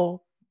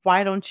 "Oh,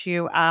 why don't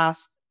you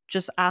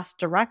just ask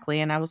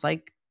directly?" And I was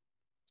like,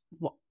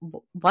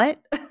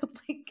 what?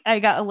 Like, I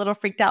got a little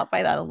freaked out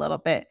by that a little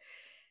bit.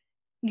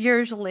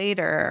 Years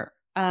later,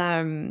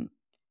 when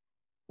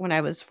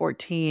I was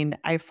 14,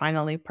 I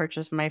finally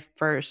purchased my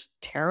first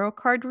tarot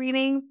card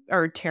reading,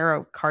 or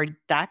tarot card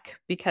deck,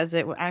 because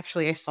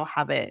actually, I still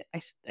have it.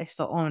 I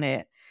still own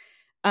it.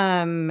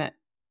 Um,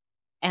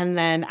 and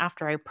then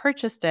after I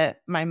purchased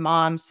it, my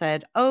mom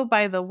said, "Oh,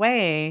 by the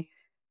way,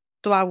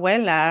 tu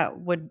abuela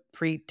would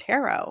read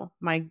tarot."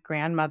 My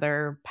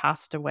grandmother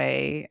passed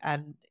away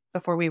and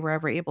before we were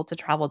ever able to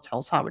travel to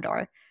El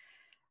Salvador.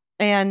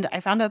 And I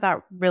found out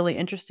that really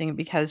interesting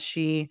because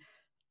she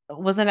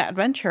was an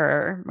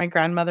adventurer. My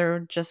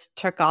grandmother just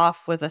took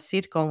off with a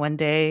circo one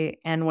day,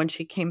 and when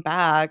she came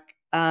back,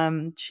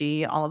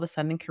 she all of a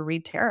sudden could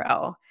read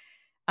tarot.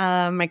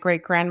 My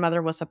great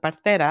grandmother was a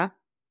partera,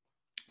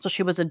 so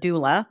she was a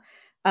doula,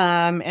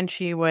 and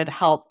she would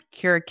help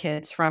cure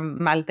kids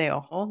from mal de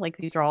ojo. Like,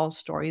 these are all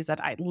stories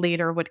that I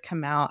later would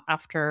come out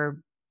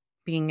after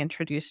being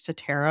introduced to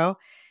tarot.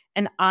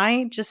 And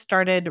I just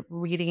started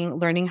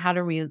learning how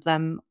to read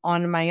them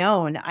on my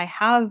own. I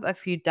have a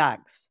few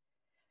decks.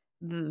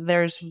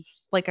 There's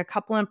like a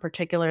couple in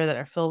particular that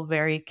I feel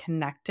very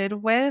connected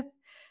with,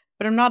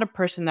 but I'm not a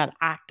person that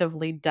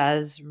actively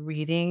does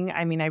reading.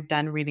 I mean, I've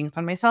done readings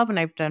on myself and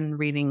I've done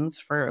readings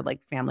for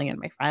like family and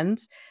my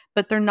friends,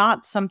 but they're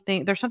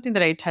something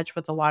that I touch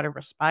with a lot of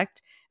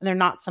respect, and they're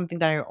not something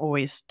that I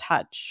always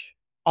touch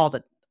all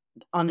the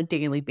on a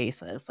daily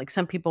basis. Like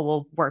some people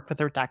will work with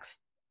their decks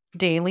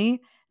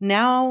daily.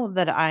 Now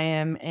that I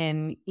am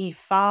in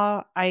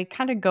IFA, I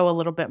kind of go a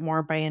little bit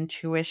more by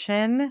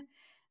intuition.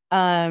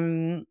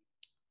 Um,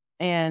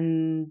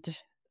 and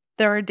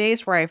there are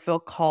days where I feel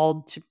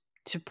called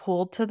to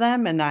pull to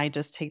them, and I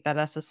just take that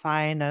as a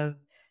sign of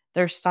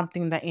there's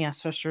something that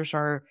ancestors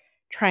are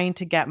trying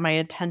to get my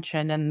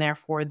attention, and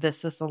therefore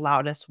this is the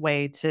loudest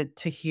way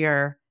to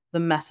hear the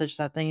message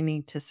that they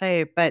need to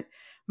say. But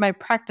my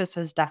practice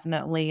has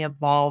definitely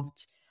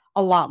evolved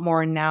a lot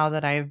more now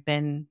that I'm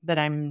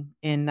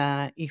in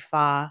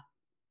IFA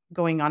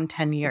going on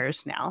 10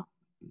 years now.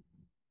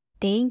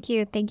 Thank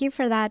you. Thank you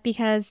for that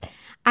because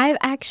I've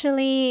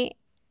actually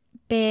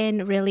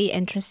been really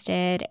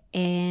interested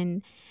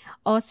in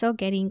also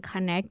getting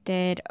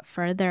connected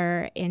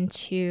further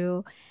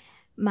into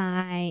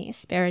my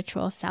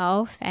spiritual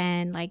self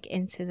and like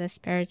into the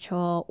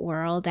spiritual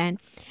world. And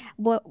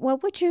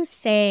what would you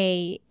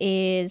say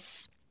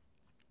is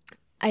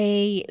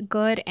a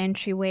good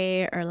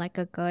entryway or like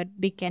a good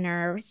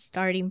beginner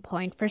starting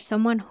point for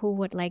someone who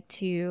would like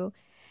to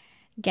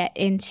get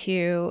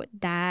into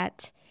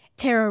that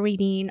tarot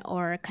reading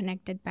or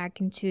connected back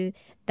into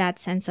that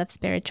sense of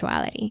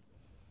spirituality?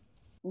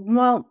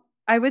 Well,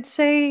 I would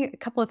say a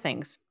couple of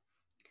things.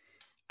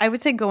 I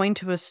would say going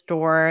to a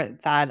store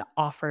that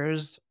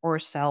offers or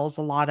sells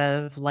a lot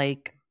of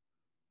like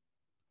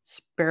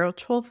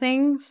spiritual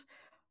things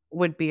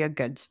would be a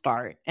good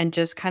start, and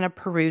just kind of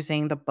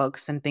perusing the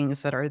books and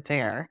things that are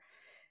there.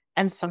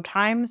 And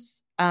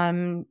sometimes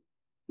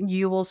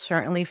you will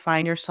certainly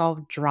find yourself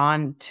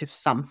drawn to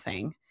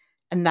something,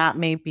 and that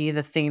may be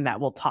the thing that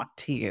will talk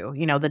to you,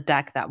 the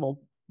deck that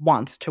will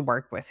wants to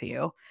work with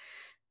you.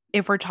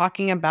 If we're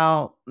talking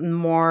about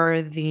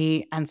more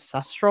the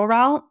ancestral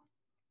route,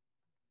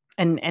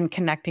 and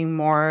connecting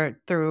more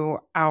through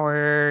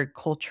our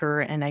culture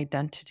and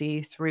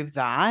identity through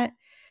that,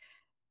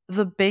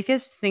 the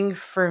biggest thing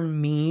for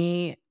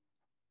me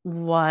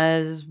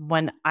was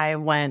when I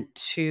went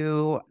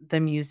to the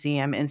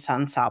museum in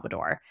San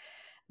Salvador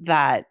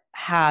that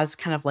has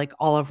kind of like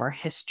all of our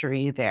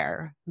history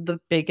there. The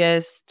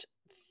biggest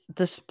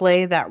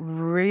display that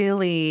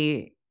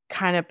really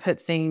kind of put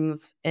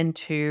things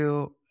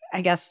into,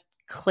 I guess,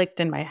 clicked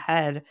in my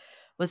head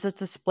was a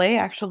display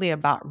actually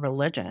about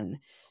religion.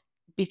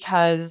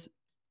 Because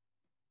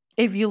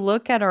if you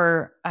look at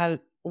our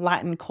at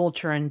Latin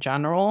culture in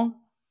general,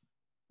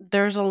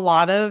 there's a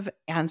lot of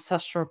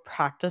ancestral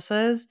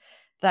practices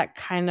that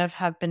kind of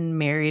have been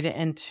married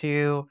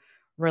into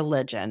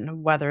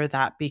religion, whether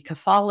that be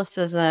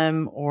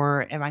Catholicism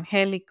or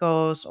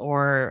evangelicos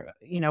or,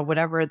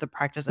 whatever the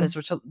practice is,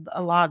 which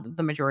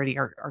the majority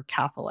are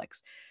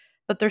Catholics.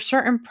 But there's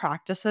certain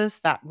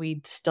practices that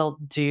we still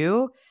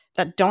do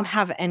that don't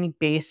have any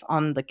base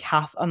on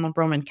on the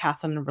Roman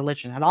Catholic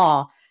religion at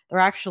all. They're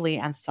actually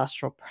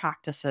ancestral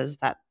practices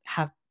that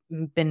have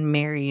been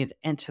married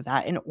into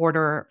that in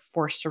order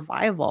for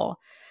survival.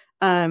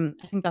 I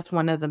think that's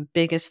one of the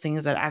biggest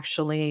things that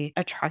actually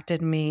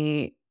attracted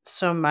me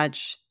so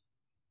much,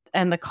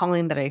 and the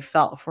calling that I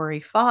felt for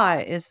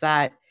Ifa is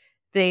that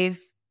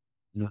they've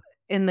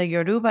in the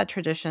Yoruba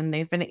tradition,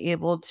 they've been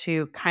able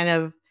to kind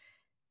of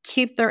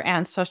keep their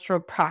ancestral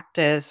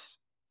practice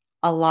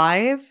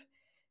alive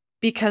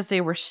because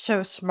they were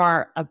so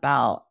smart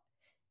about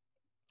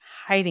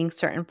hiding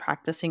certain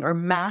practicing or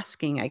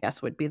masking, I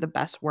guess would be the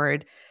best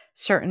word,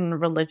 certain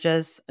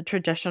religious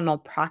traditional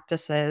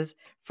practices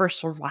for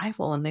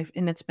survival. And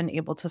it's been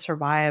able to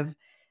survive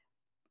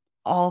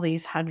all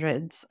these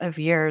hundreds of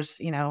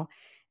years,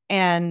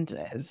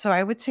 And so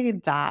I would say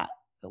that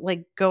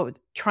like go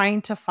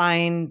trying to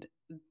find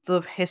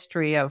the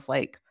history of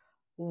like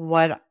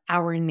what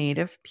our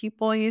native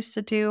people used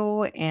to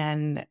do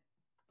and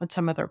what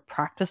some of their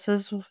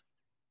practices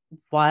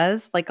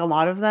was, like a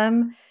lot of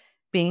them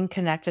being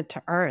connected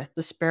to earth,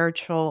 the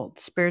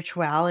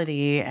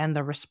spirituality and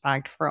the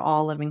respect for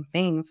all living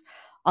things.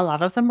 A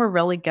lot of them were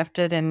really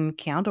gifted in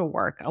candle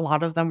work. A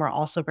lot of them were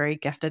also very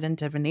gifted in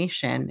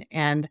divination.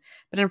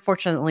 But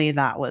unfortunately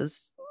that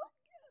was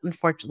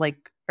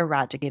like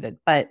eradicated.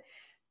 But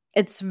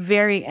it's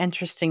very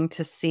interesting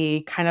to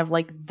see kind of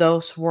like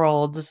those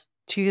worlds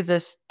to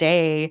this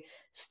day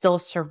still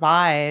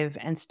survive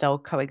and still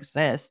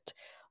coexist.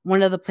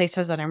 One of the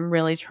places that I'm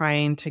really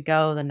trying to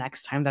go the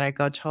next time that I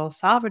go to El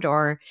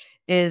Salvador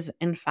is,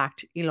 in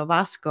fact, Ilo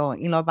Vasco.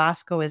 Ilo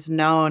Vasco is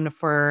known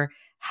for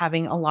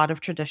having a lot of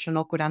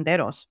traditional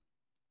curanderos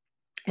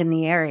in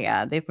the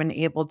area. They've been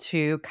able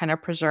to kind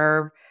of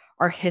preserve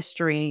our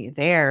history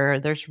there.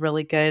 There's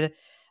really good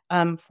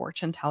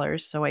fortune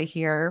tellers. So I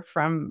hear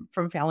from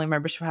family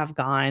members who have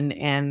gone,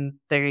 and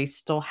they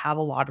still have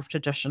a lot of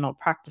traditional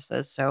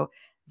practices. So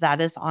that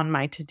is on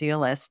my to-do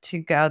list to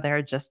go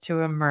there just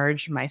to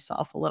immerse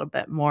myself a little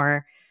bit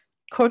more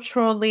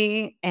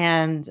culturally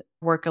and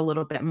work a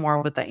little bit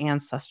more with the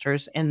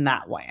ancestors in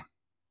that way.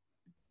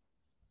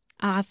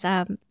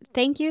 Awesome.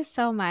 Thank you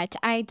so much.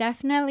 I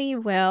definitely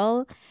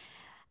will.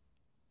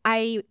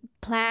 I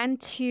plan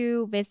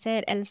to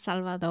visit El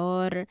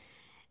Salvador,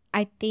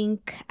 I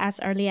think as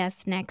early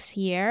as next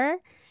year.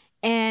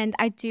 And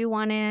I do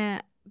want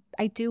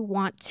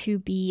to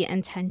be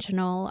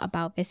intentional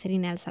about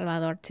visiting El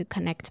Salvador to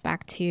connect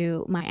back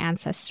to my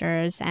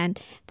ancestors and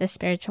the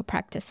spiritual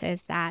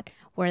practices that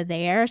were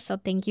there. So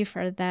thank you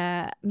for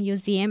the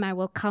museum. I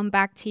will come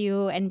back to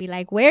you and be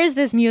like, where's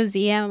this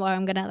museum? Or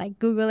I'm gonna like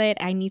Google it.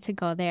 I need to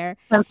go there.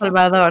 San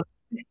Salvador.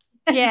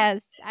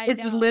 Yes, I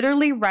It's know.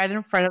 literally right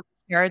in front of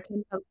the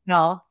Sheraton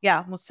Hotel.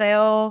 Yeah,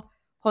 Museo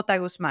J.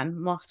 Guzman,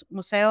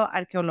 Museo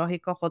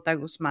Arqueológico J.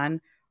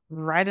 Guzman,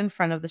 right in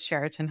front of the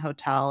Sheraton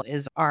Hotel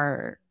is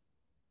our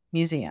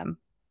museum.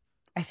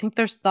 I think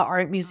there's the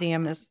art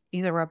museum Awesome. is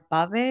either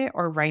above it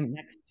or right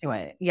next to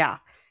it. Yeah,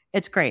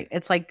 it's great.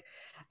 It's like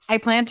I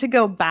plan to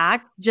go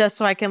back just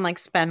so I can like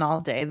spend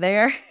all day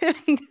there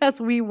because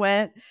we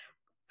went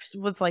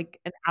with like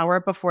an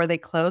hour before they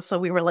closed. So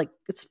we were like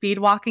speed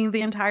walking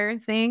the entire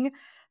thing.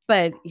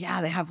 But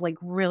yeah, they have like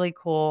really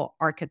cool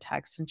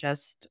architects and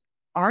just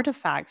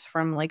artifacts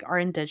from like our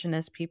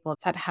indigenous people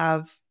that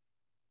have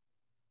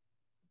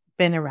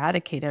been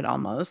eradicated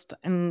almost.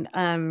 And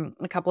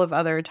a couple of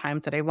other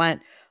times that I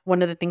went,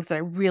 one of the things that I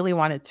really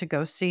wanted to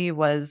go see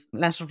was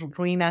Las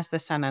Ruinas de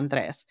San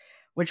Andres,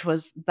 which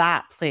was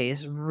that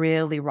place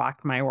really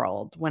rocked my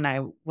world when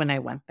I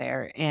went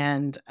there.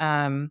 And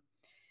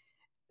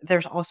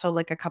there's also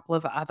like a couple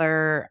of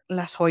other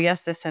Las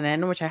Joyas de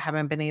Senen, which I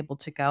haven't been able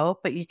to go,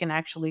 but you can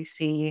actually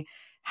see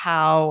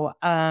how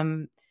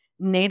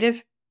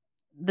native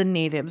the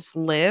natives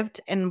lived.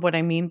 And what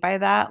I mean by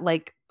that,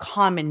 like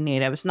common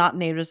natives, not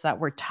natives that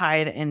were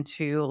tied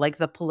into like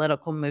the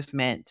political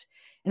movement,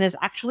 and is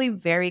actually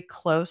very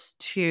close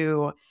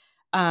to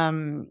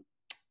um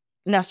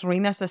Las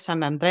Ruinas de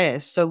San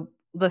Andres. So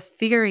the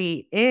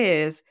theory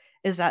is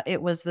that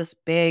it was this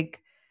big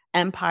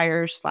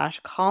empire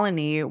slash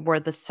colony where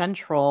the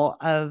central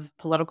of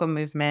political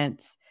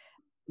movements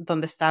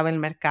donde estaba el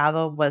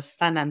mercado was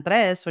San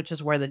Andres, which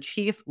is where the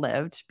chief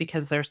lived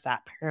because there's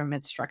that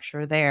pyramid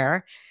structure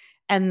there.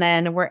 And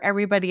then where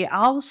everybody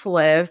else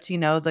lived,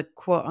 the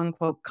quote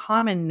unquote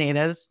common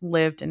natives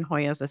lived in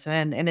Hoyos de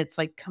San, and it's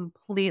like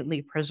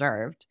completely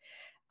preserved.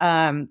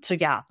 So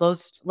yeah,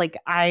 those like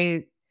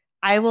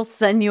I will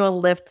send you a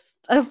list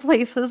of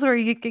places where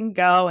you can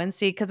go and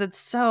see because it's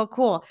so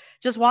cool.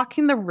 Just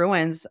walking the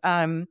ruins.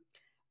 El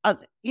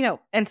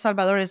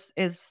Salvador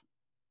is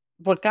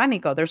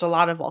volcanico. There's a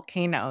lot of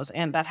volcanoes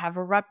and that have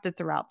erupted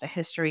throughout the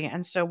history.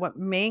 And so what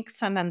makes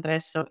San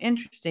Andres so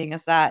interesting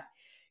is that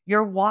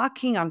you're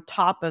walking on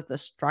top of the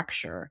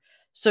structure.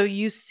 So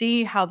you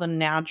see how the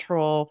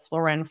natural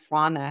flora and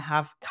fauna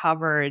have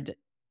covered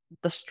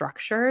the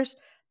structures,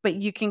 but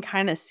you can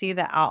kind of see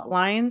the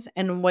outlines.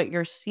 And what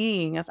you're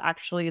seeing is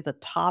actually the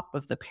top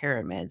of the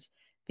pyramids.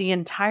 The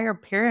entire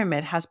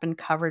pyramid has been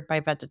covered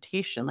by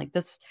vegetation. Like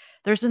this,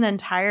 there's an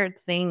entire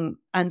thing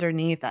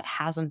underneath that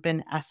hasn't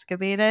been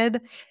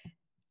excavated.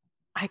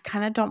 I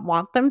kind of don't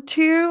want them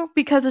to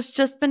because it's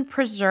just been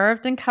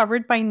preserved and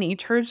covered by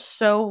nature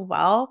so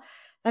well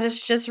that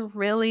it's just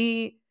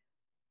really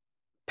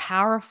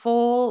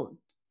powerful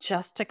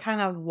just to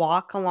kind of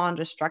walk along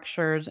the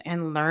structures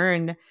and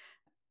learn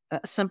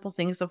simple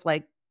things of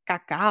like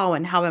cacao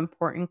and how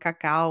important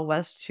cacao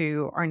was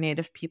to our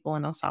native people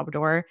in El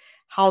Salvador,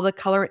 how the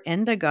color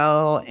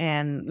indigo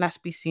and las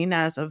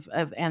piscinas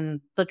of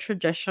and the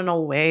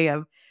traditional way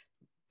of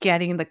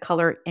getting the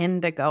color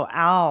indigo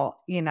out,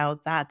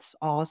 that's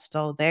all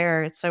still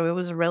there. So it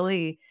was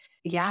really,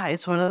 yeah,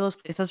 it's one of those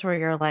places where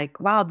you're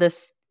like, wow,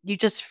 this you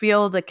just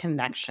feel the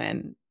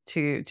connection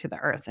to the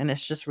earth. And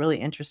it's just really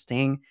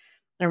interesting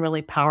and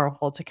really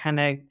powerful to kind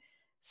of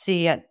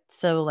see at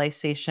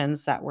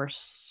civilizations that were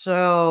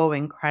so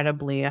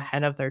incredibly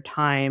ahead of their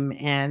time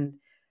and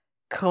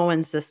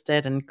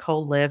coexisted and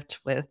co-lived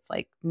with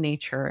like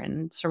nature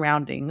and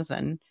surroundings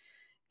and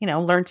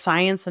learned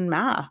science and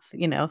math,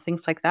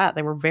 things like that.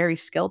 They were very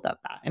skilled at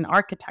that in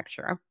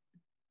architecture.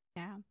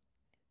 Yeah.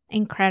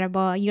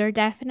 Incredible. You're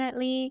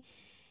definitely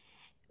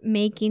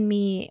making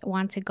me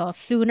want to go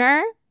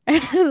sooner,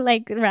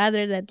 like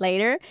rather than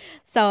later.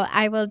 So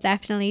I will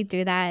definitely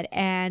do that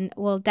and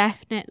will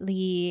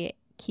definitely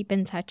keep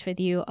in touch with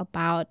you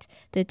about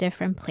the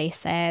different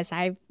places.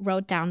 I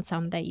wrote down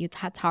some that you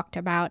talked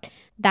about.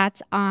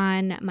 That's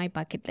on my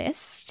bucket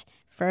list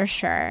for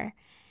sure.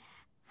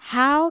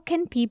 How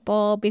can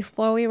people,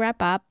 before we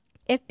wrap up,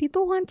 if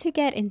people want to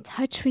get in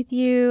touch with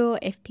you,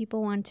 if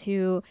people want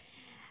to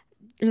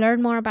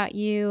learn more about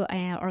you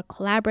or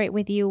collaborate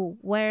with you,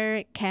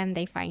 where can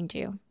they find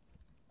you?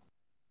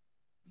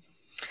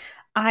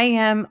 I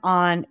am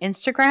on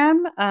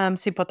Instagram,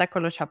 Cipota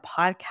Colocha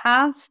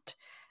Podcast.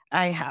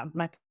 I have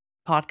my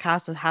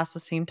podcast. It has the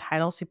same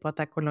title,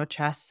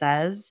 Sipotecolocha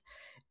Says.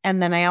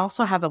 And then I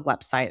also have a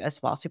website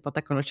as well,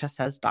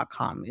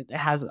 sipotecolochasays.com. It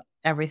has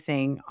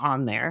everything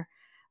on there.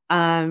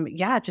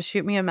 Yeah, just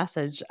shoot me a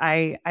message.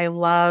 I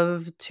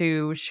love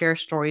to share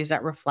stories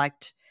that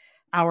reflect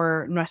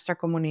our nuestra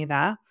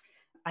comunidad.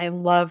 I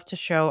love to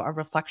show a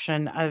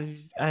reflection of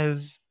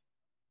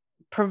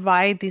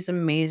provide these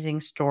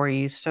amazing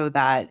stories so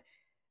that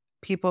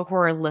people who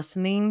are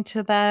listening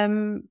to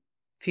them,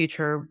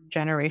 future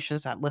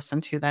generations that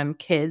listen to them,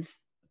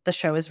 kids, the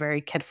show is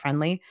very kid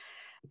friendly,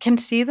 can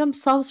see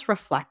themselves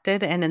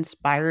reflected and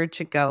inspired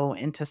to go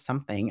into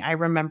something. I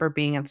remember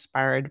being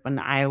inspired when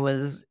I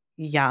was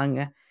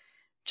young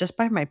just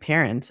by my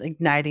parents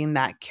igniting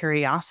that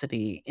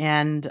curiosity,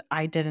 and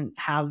I didn't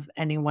have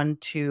anyone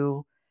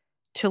to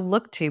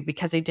look to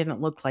because they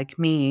didn't look like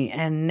me.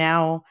 And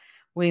now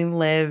we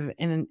live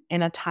in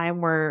a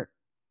time where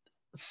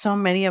so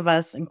many of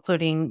us,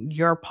 including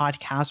your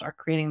podcast, are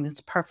creating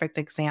this perfect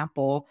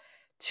example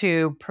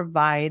to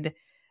provide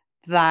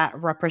that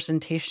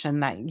representation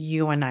that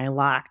you and I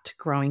lacked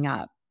growing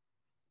up.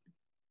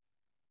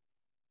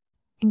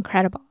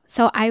 Incredible.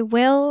 So I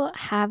will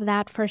have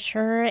that for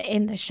sure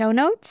in the show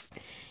notes.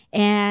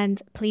 And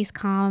please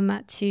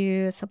come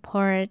to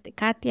support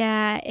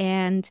Katya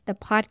and the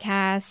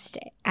podcast.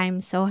 I'm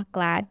so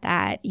glad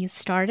that you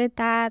started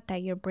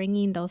that you're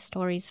bringing those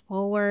stories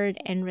forward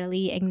and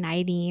really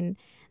igniting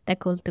the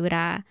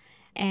cultura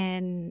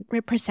and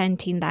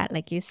representing that,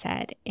 like you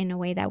said, in a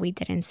way that we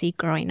didn't see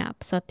growing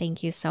up. So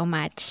thank you so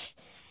much.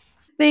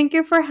 Thank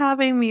you for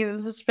having me.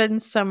 This has been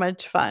so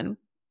much fun.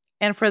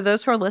 And for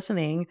those who are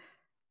listening,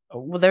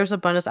 well, there's a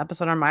bonus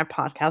episode on my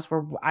podcast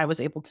where I was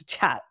able to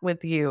chat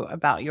with you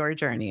about your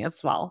journey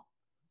as well.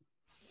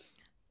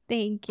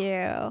 Thank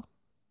you.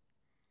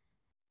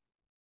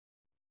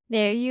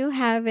 There you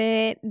have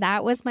it.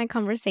 That was my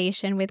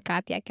conversation with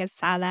Katya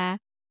Quesada.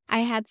 I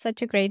had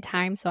such a great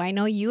time, so I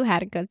know you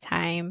had a good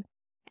time.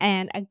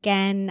 And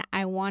again,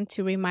 I want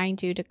to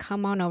remind you to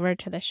come on over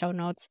to the show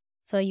notes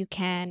so you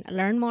can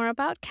learn more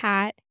about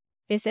Kat,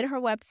 visit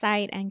her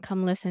website, and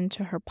come listen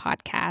to her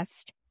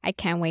podcast. I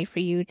can't wait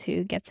for you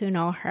to get to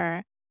know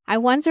her. I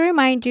want to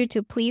remind you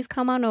to please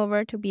come on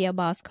over to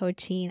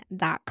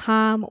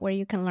beabosscoaching.com where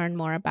you can learn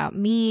more about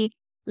me.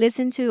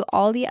 Listen to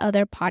all the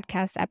other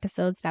podcast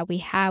episodes that we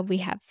have. We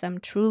have some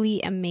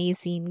truly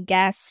amazing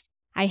guests.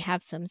 I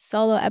have some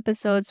solo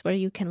episodes where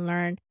you can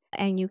learn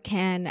and you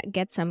can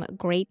get some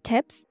great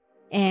tips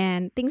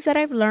and things that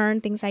I've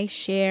learned, things I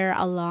share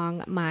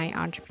along my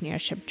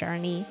entrepreneurship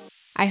journey.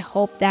 I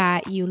hope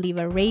that you leave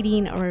a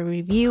rating or a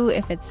review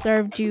if it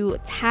served you.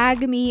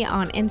 Tag me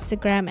on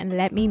Instagram and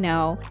let me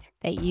know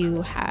that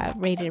you have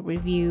rated,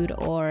 reviewed,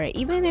 or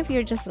even if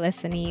you're just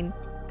listening,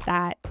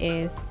 that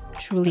is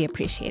truly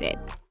appreciated.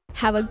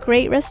 Have a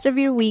great rest of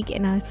your week,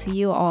 and I'll see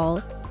you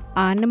all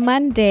on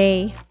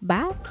Monday.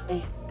 Bye.